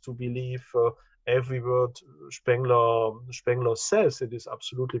need to believe every word Spengler says. It is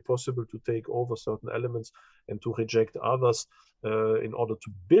absolutely possible to take over certain elements and to reject others in order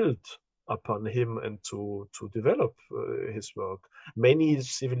to build upon him and to develop his work. Many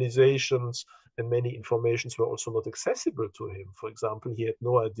civilizations and many informations were also not accessible to him. For example, he had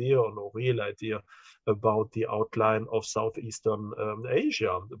no idea or no real idea about the outline of Southeastern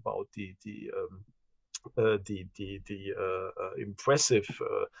Asia, about the impressive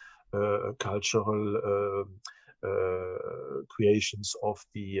cultural creations of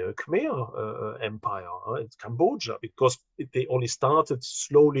the Khmer Empire in Cambodia, because they only started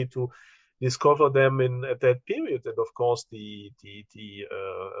slowly to discover them at that period. And of course, the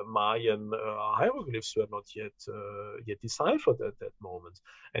Mayan hieroglyphs were not yet deciphered at that moment.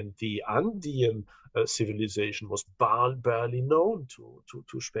 And the Andean civilization was barely known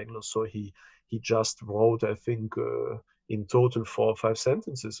to Spengler. So he just wrote, I think, in total 4 or 5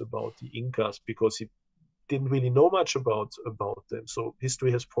 sentences about the Incas, because he didn't really know much about them. So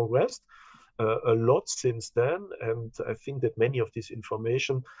history has progressed a lot since then, and I think that many of this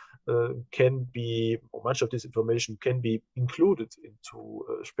information much of this information can be included into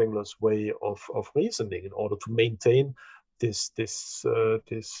Spengler's way of reasoning in order to maintain this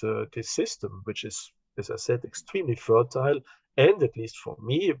system, which is, as I said, extremely fertile, and at least for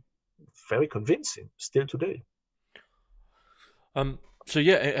me, very convincing still today. So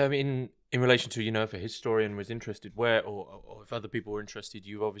yeah, I mean, in relation to, if a historian was interested, or if other people were interested,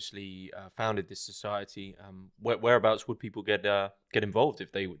 you've obviously founded this society. Whereabouts would people get involved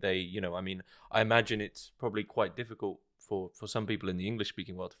if they I mean, I imagine it's probably quite difficult for some people in the English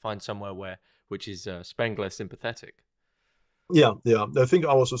speaking world to find somewhere which is Spengler sympathetic. Yeah. I think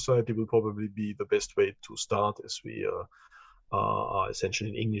our society will probably be the best way to start, as we are essentially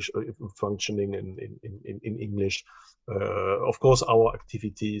in English, functioning in English. Of course, our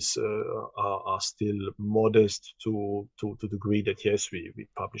activities are still modest to the degree that, yes, we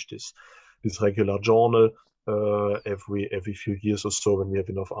publish this regular journal, every few years or so when we have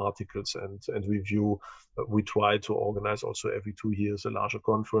enough articles and review. We try to organize also every 2 years a larger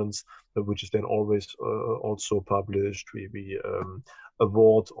conference, which is then always also published. We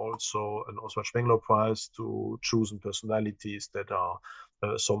award also an Oswald Spengler Prize to chosen personalities that are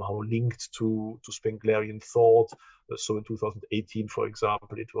somehow linked to Spenglerian thought. So in 2018, for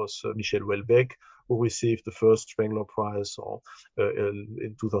example, it was Michel Houellebecq who received the first Spengler Prize, or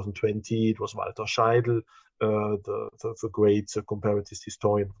in 2020 it was Walter Scheidel, the great comparativist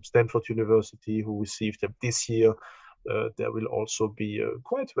historian from Stanford University, who received them this year. There will also be a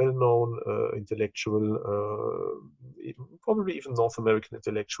quite well-known intellectual, probably even North American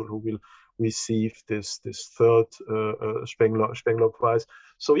intellectual, who will receive this third Spengler Prize.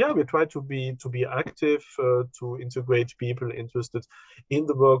 So yeah, we try to be active, to integrate people interested in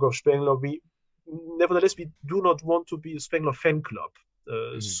the work of Spengler. Nevertheless, we do not want to be a Spengler fan club.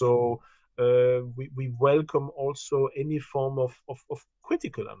 So we welcome also any form of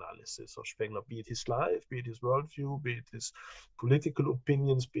critical analysis of Spengler, be it his life, be it his worldview, be it his political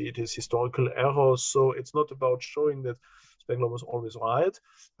opinions, be it his historical errors. So it's not about showing that Spengler was always right,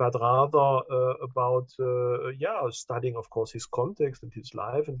 but rather about studying, of course, his context and his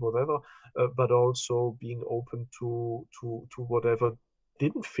life and whatever, but also being open to whatever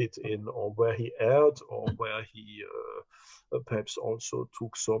didn't fit in, or where he erred, or where he perhaps also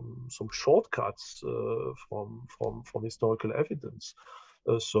took some shortcuts from historical evidence.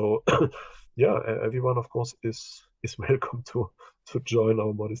 So yeah, everyone of course is welcome to join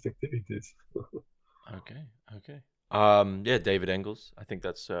our modest activities. Okay. Yeah, David Engels. I think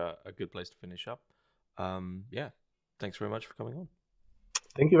that's a good place to finish up. Yeah, thanks very much for coming on.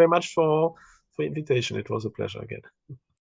 Thank you very much for the invitation. It was a pleasure again.